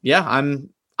 And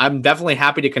I'm definitely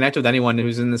happy to connect with anyone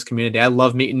who's in this community. I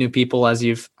love meeting new people, as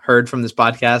you've heard from this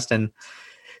podcast, and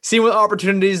seeing what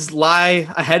opportunities lie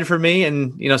ahead for me,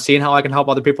 and, seeing how I can help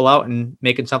other people out and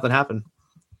making something happen.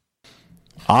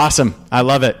 Awesome. I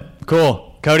love it.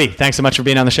 Cool. Cody, thanks so much for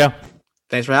being on the show.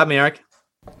 Thanks for having me, Eric.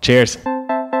 Cheers.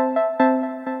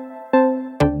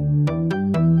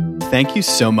 Thank you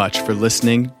so much for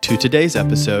listening to today's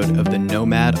episode of the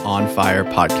Nomad on Fire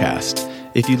podcast.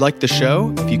 If you like the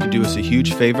show, if you could do us a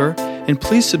huge favor, and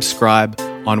please subscribe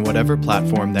on whatever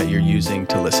platform that you're using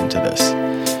to listen to this.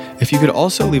 If you could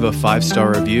also leave a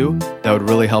 5-star review, that would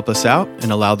really help us out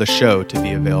and allow the show to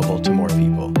be available to more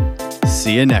people.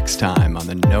 See you next time on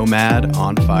the Nomad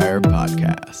on Fire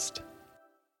podcast.